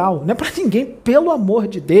natural. Não é para ninguém, pelo amor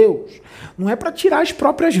de Deus. Não é para tirar as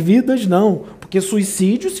próprias vidas, não. Porque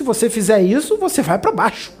suicídio, se você fizer isso, você vai para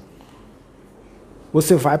baixo.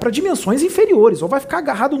 Você vai para dimensões inferiores, ou vai ficar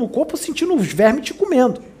agarrado no corpo sentindo os vermes te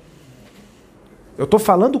comendo. Eu estou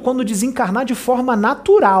falando quando desencarnar de forma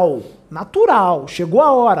natural. Natural. Chegou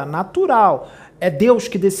a hora, natural. É Deus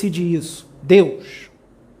que decide isso. Deus.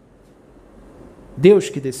 Deus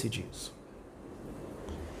que decide isso.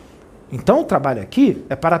 Então o trabalho aqui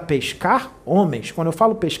é para pescar homens. Quando eu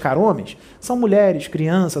falo pescar homens, são mulheres,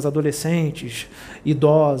 crianças, adolescentes,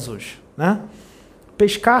 idosos, né?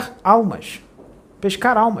 Pescar almas.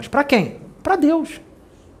 Pescar almas. Para quem? Para Deus.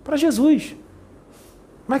 Para Jesus.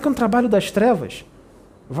 Não é que um trabalho das trevas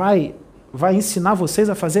vai ensinar vocês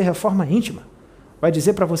a fazer reforma íntima. Vai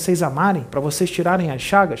dizer para vocês amarem, para vocês tirarem as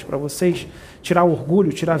chagas, para vocês tirar o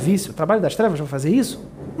orgulho, tirar vício. O trabalho das trevas vai fazer isso?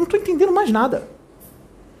 Não estou entendendo mais nada.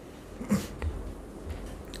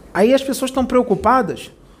 Aí as pessoas estão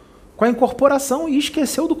preocupadas com a incorporação e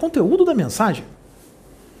esqueceu do conteúdo da mensagem.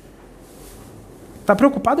 Está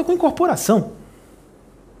preocupada com a incorporação.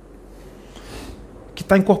 Que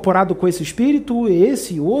está incorporado com esse espírito,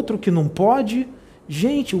 esse e outro que não pode.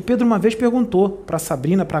 Gente, o Pedro uma vez perguntou para a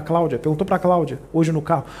Sabrina, para a Cláudia, perguntou para a Cláudia, hoje no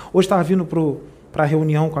carro. Hoje estava vindo para a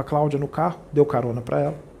reunião com a Cláudia no carro, deu carona para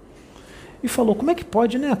ela. E falou, como é que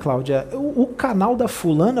pode, né, Cláudia? O canal da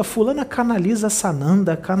fulana canaliza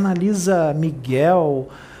Sananda, canaliza Miguel,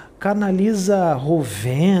 canaliza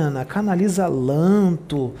Rovena, canaliza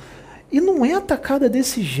Lanto. E não é atacada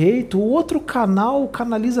desse jeito. O outro canal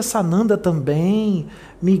canaliza Sananda também,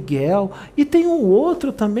 Miguel. E tem um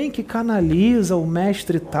outro também que canaliza o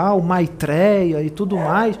mestre tal, Maitreya e tudo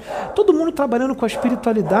mais. Todo mundo trabalhando com a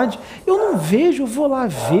espiritualidade. Eu não vejo, eu vou lá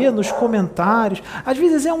ver nos comentários. Às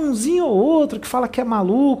vezes é umzinho ou outro que fala que é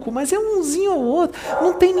maluco, mas é umzinho ou outro.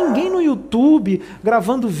 Não tem ninguém no YouTube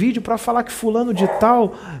gravando vídeo para falar que fulano de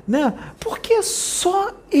tal, né? Por que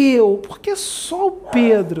só eu? Por que só o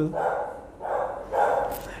Pedro?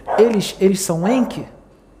 Eles são Enki?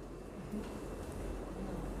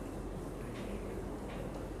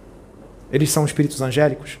 Eles são espíritos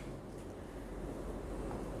angélicos?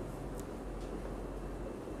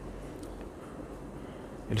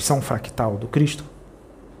 Eles são um fractal do Cristo?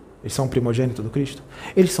 Eles são um primogênito do Cristo?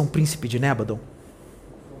 Eles são príncipe de Nébadon?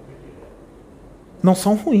 Não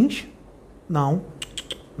são ruins. Não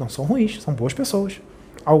são ruins, são boas pessoas.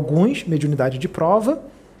 Alguns, mediunidade de prova,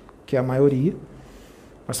 que é a maioria,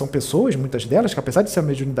 mas são pessoas, muitas delas, que apesar de ser a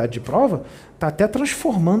mediunidade de prova, está até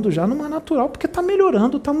transformando já numa natural, porque está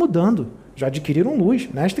melhorando, está mudando. Já adquiriram luz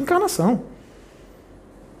nesta encarnação.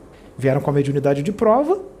 Vieram com a mediunidade de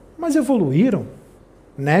prova, mas evoluíram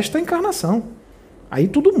nesta encarnação. Aí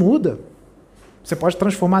tudo muda. Você pode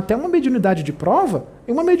transformar até uma mediunidade de prova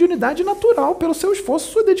em uma mediunidade natural, pelo seu esforço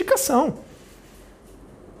e sua dedicação.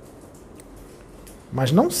 Mas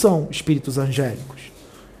não são espíritos angélicos.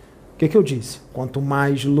 O que eu disse? Quanto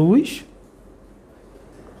mais luz,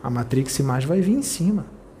 a Matrix mais vai vir em cima.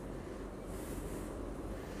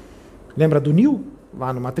 Lembra do Neo,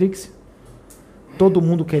 lá no Matrix? Todo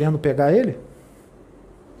mundo querendo pegar ele?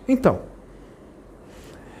 Então,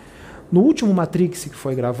 no último Matrix que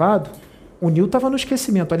foi gravado, o Neo estava no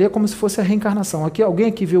esquecimento. Ali é como se fosse a reencarnação. Alguém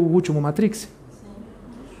aqui viu o último Matrix?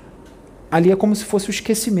 Ali é como se fosse o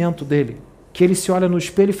esquecimento dele. Que ele se olha no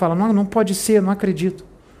espelho e fala, não pode ser, não acredito.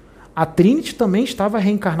 A Trinity também estava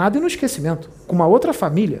reencarnada e no esquecimento, com uma outra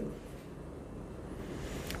família.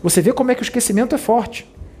 Você vê como é que o esquecimento é forte.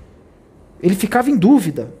 Ele ficava em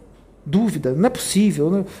dúvida, não é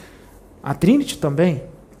possível. A Trinity também,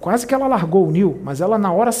 quase que ela largou o Neo, mas ela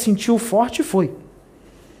na hora sentiu forte e foi.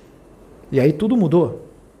 E aí tudo mudou.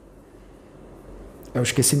 É o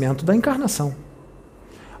esquecimento da encarnação.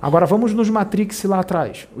 Agora vamos nos Matrix lá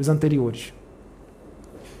atrás, os anteriores.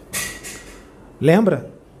 Lembra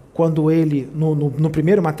quando ele, no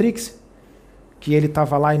primeiro Matrix, que ele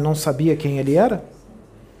estava lá e não sabia quem ele era?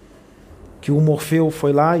 Que o Morfeu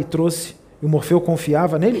foi lá e trouxe, e o Morfeu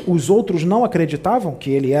confiava nele, os outros não acreditavam que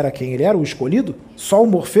ele era quem ele era, o escolhido? Só o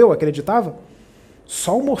Morfeu acreditava?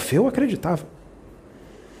 Só o Morfeu acreditava.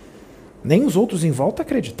 Nem os outros em volta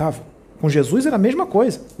acreditavam. Com Jesus era a mesma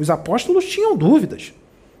coisa. Os apóstolos tinham dúvidas.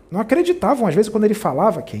 Não acreditavam, às vezes, quando ele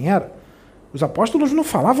falava quem era. Os apóstolos não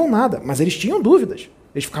falavam nada, mas eles tinham dúvidas.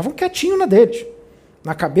 Eles ficavam quietinhos na deles.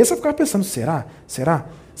 Na cabeça ficavam pensando, será?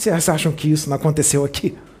 Vocês acham que isso não aconteceu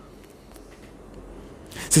aqui?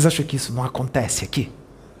 Vocês acham que isso não acontece aqui?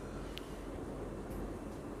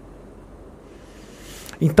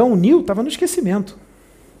 Então o Neo estava no esquecimento.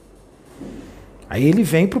 Aí ele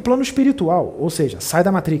vem para o plano espiritual, ou seja, sai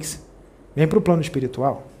da Matrix, vem para o plano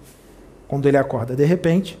espiritual. Quando ele acorda, de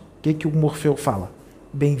repente, o que o Morfeu fala?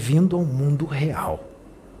 Bem-vindo ao mundo real.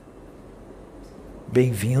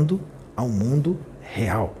 Bem-vindo ao mundo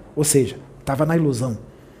real. Ou seja, estava na ilusão.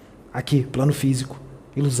 Aqui, plano físico,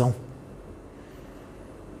 ilusão.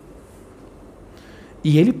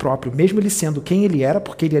 E ele próprio, mesmo ele sendo quem ele era,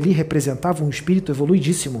 porque ele ali representava um espírito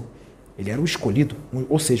evoluidíssimo, ele era o escolhido,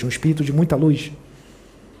 ou seja, um espírito de muita luz.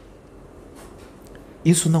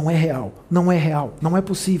 Isso não é real, não é real, não é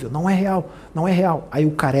possível, não é real, não é real. Aí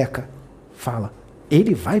o careca fala,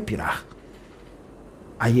 ele vai pirar.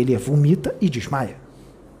 Aí ele vomita e desmaia.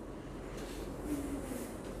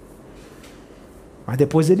 Mas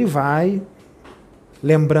depois ele vai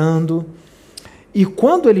lembrando. E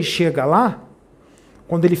quando ele chega lá,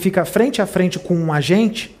 quando ele fica frente a frente com um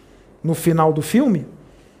agente, no final do filme,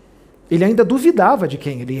 ele ainda duvidava de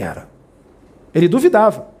quem ele era. Ele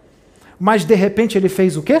duvidava. Mas, de repente, ele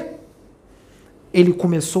fez o quê? Ele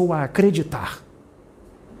começou a acreditar.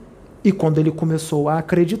 E quando ele começou a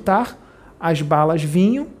acreditar, as balas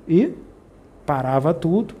vinham e parava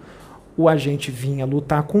tudo. O agente vinha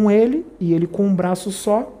lutar com ele e ele com um braço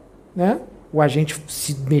só, né? O agente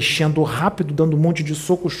se mexendo rápido, dando um monte de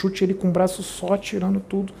soco, chute, ele com um braço só, tirando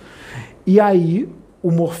tudo. E aí,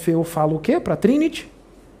 o Morfeu fala o quê para Trinity?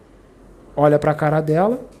 Olha para a cara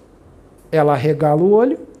dela, ela arregala o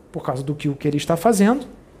olho, por causa do que ele está fazendo,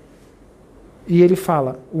 e ele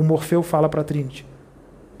fala, o Morfeu fala para Trinity,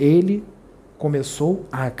 ele começou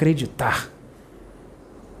a acreditar.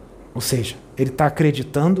 Ou seja, ele está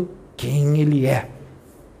acreditando quem ele é.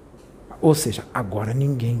 Ou seja, agora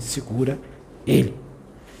ninguém segura ele.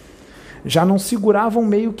 Já não seguravam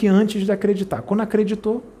meio que antes de acreditar. Quando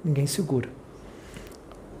acreditou, ninguém segura.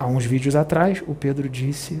 Há uns vídeos atrás, o Pedro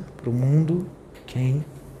disse para o mundo quem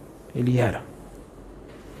ele era.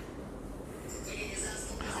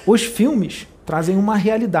 Os filmes trazem uma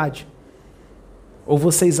realidade. Ou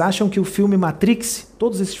vocês acham que o filme Matrix,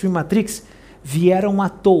 todos esses filmes Matrix, vieram à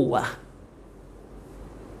toa?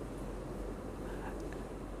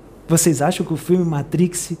 Vocês acham que o filme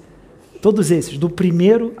Matrix, todos esses, do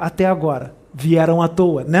primeiro até agora, vieram à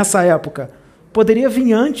toa, nessa época? Poderia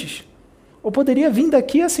vir antes, ou poderia vir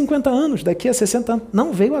daqui a 50 anos, daqui a 60 anos.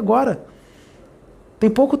 Não, veio agora. Tem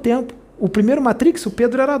pouco tempo. O primeiro Matrix, o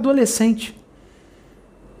Pedro era adolescente.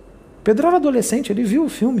 Pedro era adolescente, ele viu o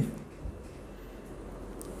filme.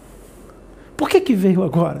 Por que veio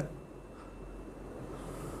agora?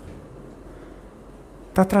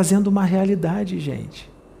 Está trazendo uma realidade, gente.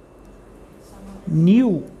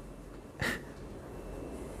 Neo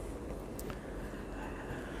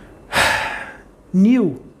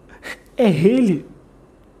é ele.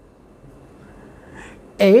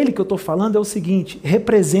 É ele que eu estou falando, é o seguinte,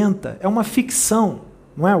 representa, é uma ficção,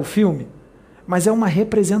 não é o filme? Mas é uma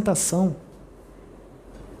representação.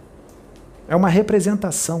 É uma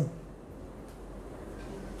representação.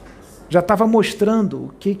 Já estava mostrando o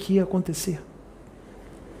que ia acontecer.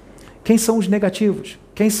 Quem são os negativos?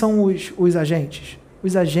 Quem são os agentes?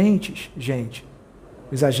 Os agentes, gente,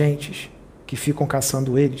 os agentes que ficam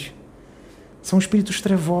caçando eles, são espíritos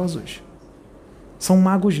trevosos. São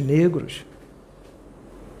magos negros.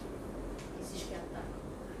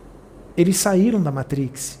 Eles saíram da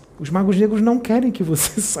Matrix. Os magos negros não querem que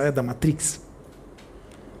você saia da Matrix.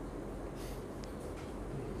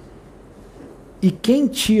 E quem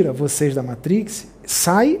tira vocês da Matrix,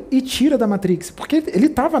 sai e tira da Matrix. Porque ele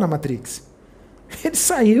estava na Matrix. Ele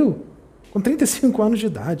saiu com 35 anos de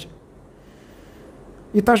idade.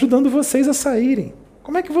 E está ajudando vocês a saírem.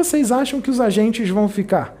 Como é que vocês acham que os agentes vão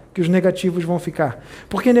ficar? Que os negativos vão ficar?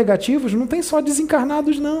 Porque negativos não tem só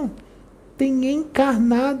desencarnados, não. Tem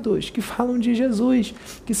encarnados que falam de Jesus,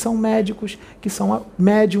 que são médicos, que são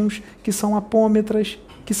médiums, que são apômetras,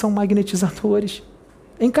 que são magnetizadores.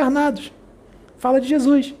 Encarnados. Fala de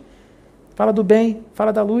Jesus. Fala do bem,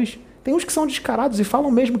 fala da luz. Tem uns que são descarados e falam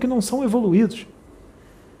mesmo que não são evoluídos.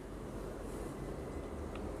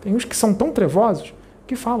 Tem uns que são tão trevosos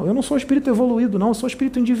que falam, eu não sou espírito evoluído, não, eu sou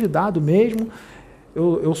espírito endividado mesmo.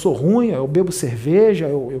 Eu sou ruim, eu bebo cerveja,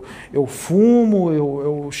 eu fumo,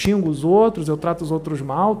 eu xingo os outros, eu trato os outros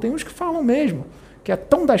mal. Tem uns que falam mesmo, que é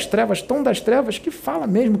tão das trevas, que fala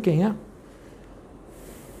mesmo quem é.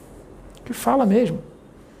 Que fala mesmo.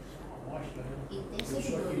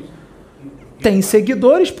 Tem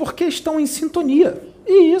seguidores porque estão em sintonia.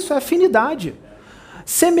 E isso é afinidade.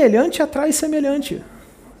 Semelhante atrai semelhante.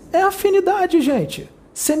 É afinidade, gente.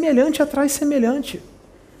 Semelhante atrai semelhante.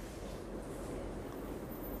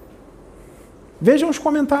 Vejam os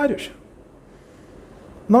comentários.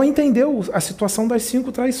 Não entendeu a situação das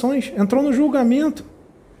 5 traições. Entrou no julgamento.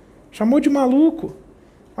 Chamou de maluco.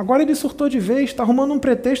 Agora ele surtou de vez. Está arrumando um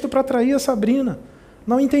pretexto para trair a Sabrina.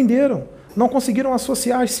 Não entenderam. Não conseguiram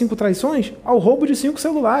associar as 5 traições ao roubo de 5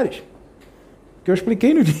 celulares. que eu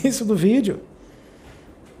expliquei no início do vídeo.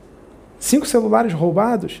 5 celulares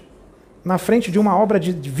roubados na frente de uma obra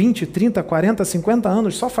de 20, 30, 40, 50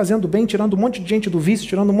 anos, só fazendo bem, tirando um monte de gente do vício,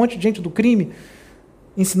 tirando um monte de gente do crime,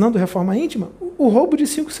 ensinando reforma íntima. O roubo de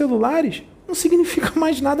 5 celulares não significa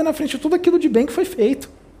mais nada na frente de tudo aquilo de bem que foi feito.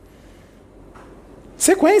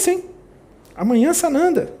 Sequência, hein? Amanhã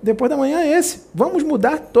Sananda, depois da manhã esse. Vamos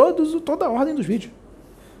mudar toda a ordem dos vídeos.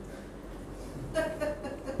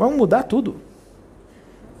 Vamos mudar tudo.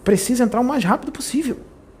 Precisa entrar o mais rápido possível.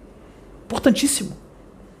 Importantíssimo.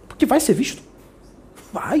 Porque vai ser visto.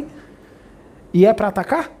 Vai. E é para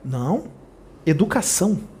atacar? Não.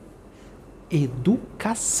 Educação.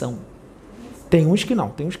 Educação. Tem uns que não.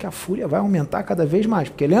 Tem uns que a fúria vai aumentar cada vez mais.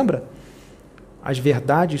 Porque lembra? As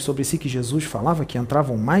verdades sobre si que Jesus falava, que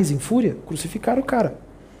entravam mais em fúria, crucificaram o cara.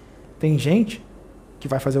 Tem gente que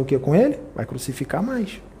vai fazer o que com ele? Vai crucificar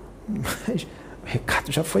mais. Mas o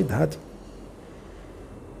recado já foi dado.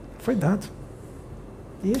 Foi dado.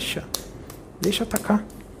 Deixa atacar.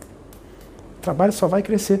 O trabalho só vai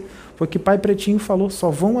crescer. Foi o que Pai Pretinho falou, só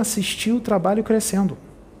vão assistir o trabalho crescendo.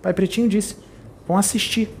 Pai Pretinho disse, vão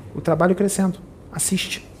assistir o trabalho crescendo.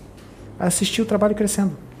 Assiste. Vai assistir o trabalho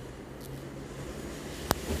crescendo.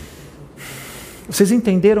 Vocês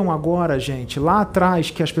entenderam agora, gente, lá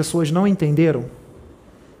atrás que as pessoas não entenderam?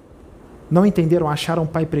 Não entenderam, acharam o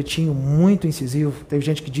Pai Pretinho muito incisivo. Teve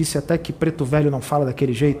gente que disse até que preto velho não fala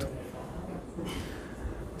daquele jeito.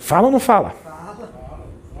 Fala ou não fala? Fala.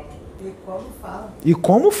 E como fala? E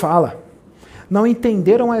como fala? Não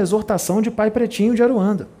entenderam a exortação de Pai Pretinho de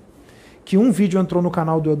Aruanda. Que um vídeo entrou no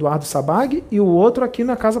canal do Eduardo Sabag e o outro aqui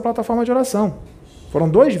na Casa Plataforma de Oração. Foram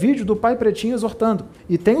 2 vídeos do Pai Pretinho exortando.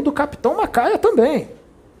 E tem o do Capitão Macaia também.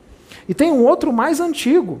 E tem um outro mais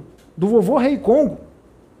antigo, do vovô Rei Congo.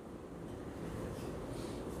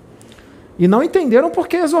 E não entenderam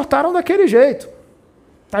porque exortaram daquele jeito.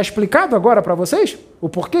 Está explicado agora para vocês? O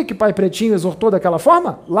porquê que Pai Pretinho exortou daquela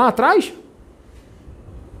forma? Lá atrás?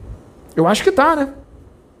 Eu acho que está, né?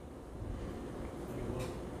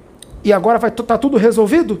 E agora tá tudo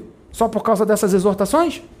resolvido? Só por causa dessas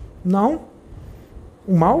exortações? Não.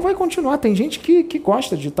 O mal vai continuar. Tem gente que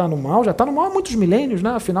gosta de estar no mal. Já está no mal há muitos milênios, né?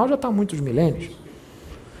 Afinal, já está há muitos milênios.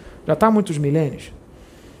 Já está há muitos milênios.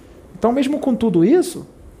 Então, mesmo com tudo isso,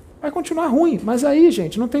 vai continuar ruim. Mas aí,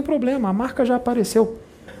 gente, não tem problema. A marca já apareceu.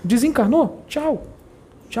 Desencarnou? Tchau.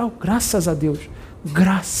 Tchau. Graças a Deus.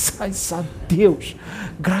 Graças a Deus.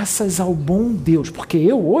 Graças ao bom Deus. Porque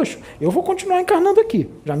eu, OSHO, eu vou continuar encarnando aqui.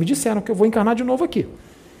 Já me disseram que eu vou encarnar de novo aqui.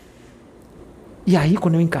 E aí,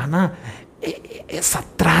 quando eu encarnar, essa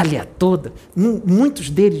tralha toda, muitos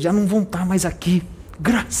deles já não vão estar mais aqui.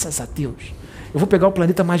 Graças a Deus. Eu vou pegar o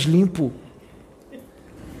planeta mais limpo.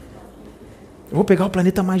 Eu vou pegar o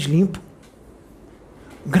planeta mais limpo.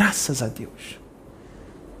 Graças a Deus.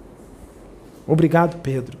 Obrigado,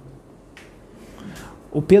 Pedro.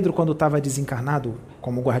 O Pedro, quando estava desencarnado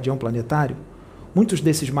como guardião planetário, muitos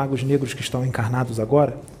desses magos negros que estão encarnados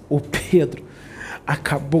agora, o Pedro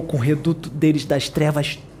acabou com o reduto deles das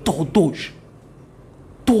trevas todos.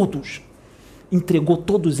 Todos. Entregou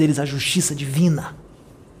todos eles à justiça divina.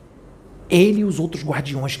 Ele e os outros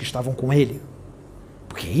guardiões que estavam com ele.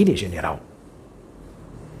 Porque ele é general.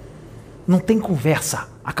 Não tem conversa.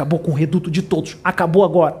 Acabou com o reduto de todos. Acabou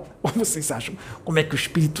agora. Ou vocês acham como é que o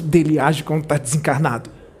espírito dele age quando está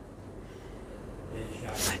desencarnado?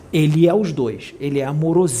 Ele é os dois. Ele é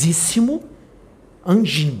amorosíssimo,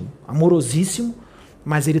 anjinho. Amorosíssimo,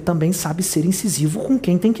 mas ele também sabe ser incisivo com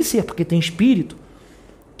quem tem que ser. Porque tem espírito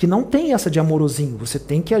que não tem essa de amorosinho. Você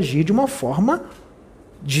tem que agir de uma forma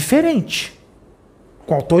diferente.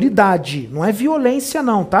 Com autoridade. Não é violência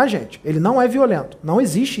não, tá, gente? Ele não é violento. Não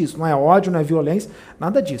existe isso. Não é ódio, não é violência,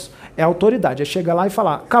 nada disso. É autoridade. É chegar lá e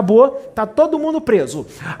falar, acabou, tá todo mundo preso.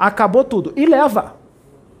 Acabou tudo. E leva.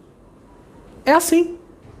 É assim.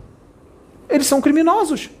 Eles são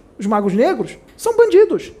criminosos. Os magos negros são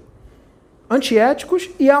bandidos. Antiéticos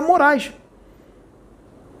e amorais.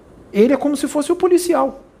 Ele é como se fosse o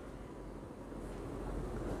policial.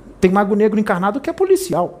 Tem mago negro encarnado que é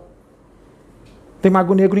policial. Tem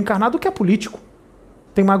mago negro encarnado que é político.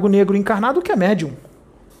 Tem mago negro encarnado que é médium.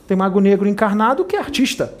 Tem mago negro encarnado que é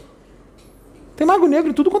artista. Tem mago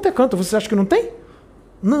negro em tudo quanto é canto. Vocês acham que não tem?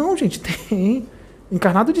 Não, gente, tem.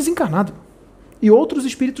 Encarnado e desencarnado. E outros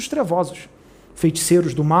espíritos trevosos.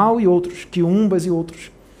 Feiticeiros do mal e outros. Quiumbas e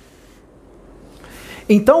outros.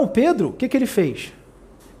 Então, o Pedro, o que ele fez?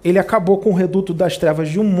 Ele acabou com o reduto das trevas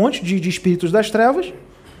de um monte de espíritos das trevas,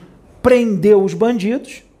 prendeu os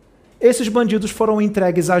bandidos, esses bandidos foram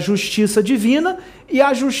entregues à justiça divina e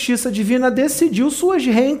a justiça divina decidiu suas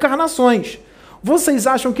reencarnações. Vocês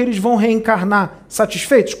acham que eles vão reencarnar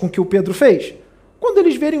satisfeitos com o que o Pedro fez? Quando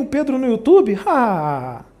eles verem o Pedro no YouTube,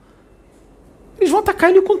 eles vão atacar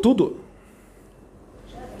ele com tudo.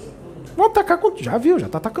 Vão atacar com tudo. Já viu, já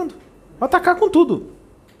está atacando. Vão atacar com tudo.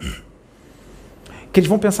 Que eles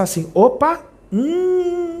vão pensar assim, opa,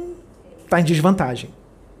 está em desvantagem.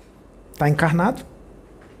 Está encarnado.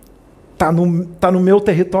 Está no meu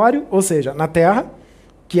território, ou seja, na Terra,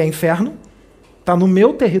 que é inferno. Está no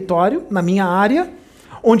meu território, na minha área,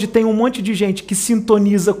 onde tem um monte de gente que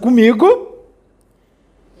sintoniza comigo.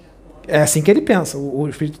 É assim que ele pensa, o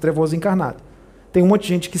espírito trevoso encarnado. Tem um monte de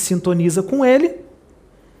gente que sintoniza com ele.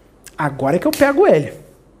 Agora é que eu pego ele.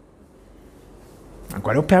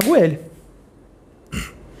 Agora eu pego ele.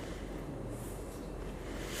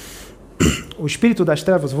 O espírito das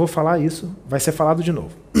trevas, eu vou falar isso, vai ser falado de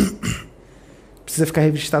novo. Precisa ficar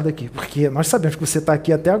registrado aqui, porque nós sabemos que você está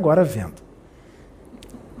aqui até agora vendo.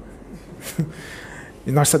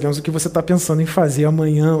 E nós sabemos o que você está pensando em fazer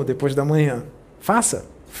amanhã ou depois da manhã. Faça,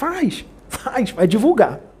 faz, vai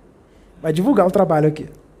divulgar. Vai divulgar o trabalho aqui.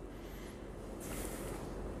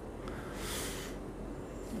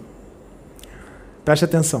 Preste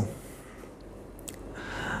atenção.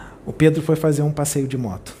 O Pedro foi fazer um passeio de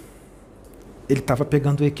moto. Ele estava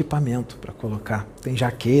pegando o equipamento para colocar. Tem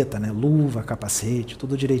jaqueta, né, luva, capacete,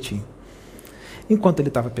 tudo direitinho. Enquanto ele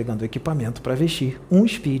estava pegando o equipamento para vestir, um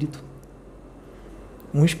espírito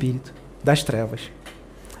das trevas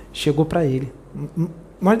chegou para ele.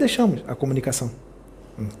 Nós deixamos a comunicação.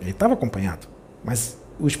 Ele estava acompanhado, mas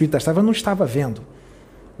o espírito das trevas não estava vendo.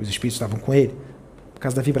 Os espíritos estavam com ele, por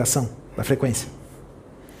causa da vibração, da frequência.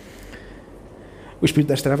 O espírito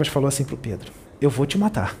das trevas falou assim para o Pedro, eu vou te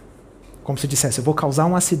matar. Como se dissesse, eu vou causar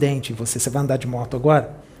um acidente. Você vai andar de moto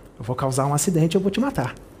agora? Eu vou causar um acidente, eu vou te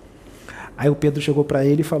matar. Aí o Pedro chegou para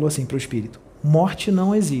ele e falou assim para o espírito, morte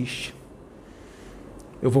não existe.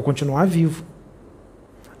 Eu vou continuar vivo.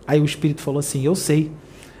 Aí o espírito falou assim, eu sei,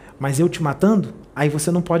 mas eu te matando, aí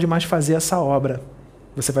você não pode mais fazer essa obra.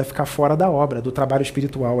 Você vai ficar fora da obra, do trabalho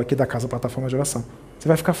espiritual aqui da Casa Plataforma de Oração. Você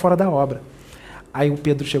vai ficar fora da obra. Aí o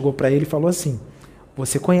Pedro chegou para ele e falou assim,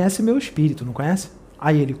 você conhece meu espírito, não conhece?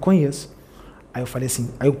 Aí ele, conheço. Aí eu falei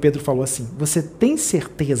assim, aí o Pedro falou assim, você tem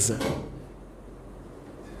certeza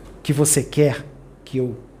que você quer que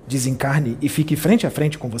eu desencarne e fique frente a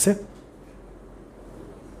frente com você?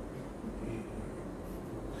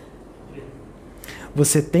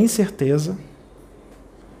 Você tem certeza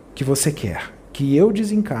que você quer que eu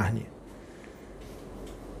desencarne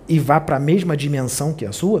e vá para a mesma dimensão que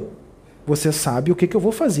a sua? Você sabe o que eu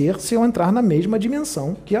vou fazer se eu entrar na mesma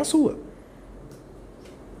dimensão que a sua.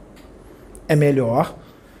 É melhor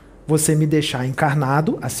você me deixar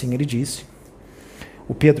encarnado, assim ele disse.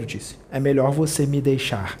 O Pedro disse, é melhor você me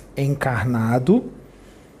deixar encarnado,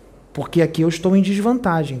 porque aqui eu estou em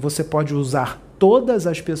desvantagem. Você pode usar todas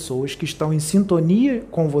as pessoas que estão em sintonia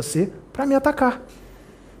com você para me atacar.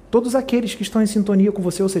 Todos aqueles que estão em sintonia com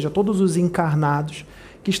você, ou seja, todos os encarnados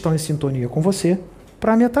que estão em sintonia com você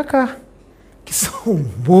para me atacar, que são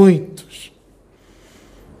muitos.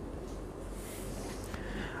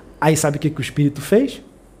 Aí sabe o que o espírito fez?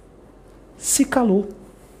 Se calou.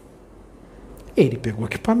 Ele pegou o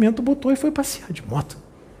equipamento, botou e foi passear de moto.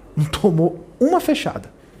 Não tomou uma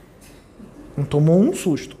fechada. Não tomou um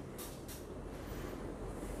susto.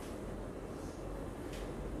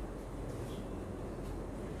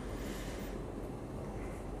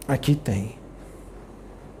 Aqui tem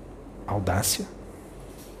audácia,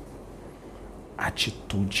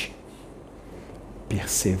 atitude,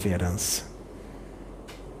 perseverança,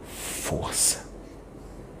 força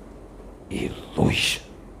e luz.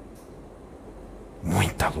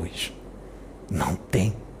 Muita luz. Não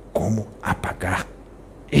tem como apagar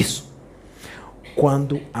isso.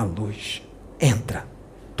 Quando a luz entra,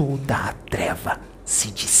 toda a treva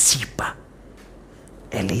se dissipa.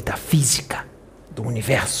 É lei da física do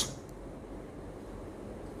universo.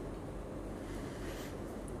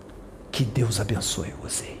 Que Deus abençoe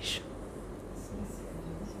vocês.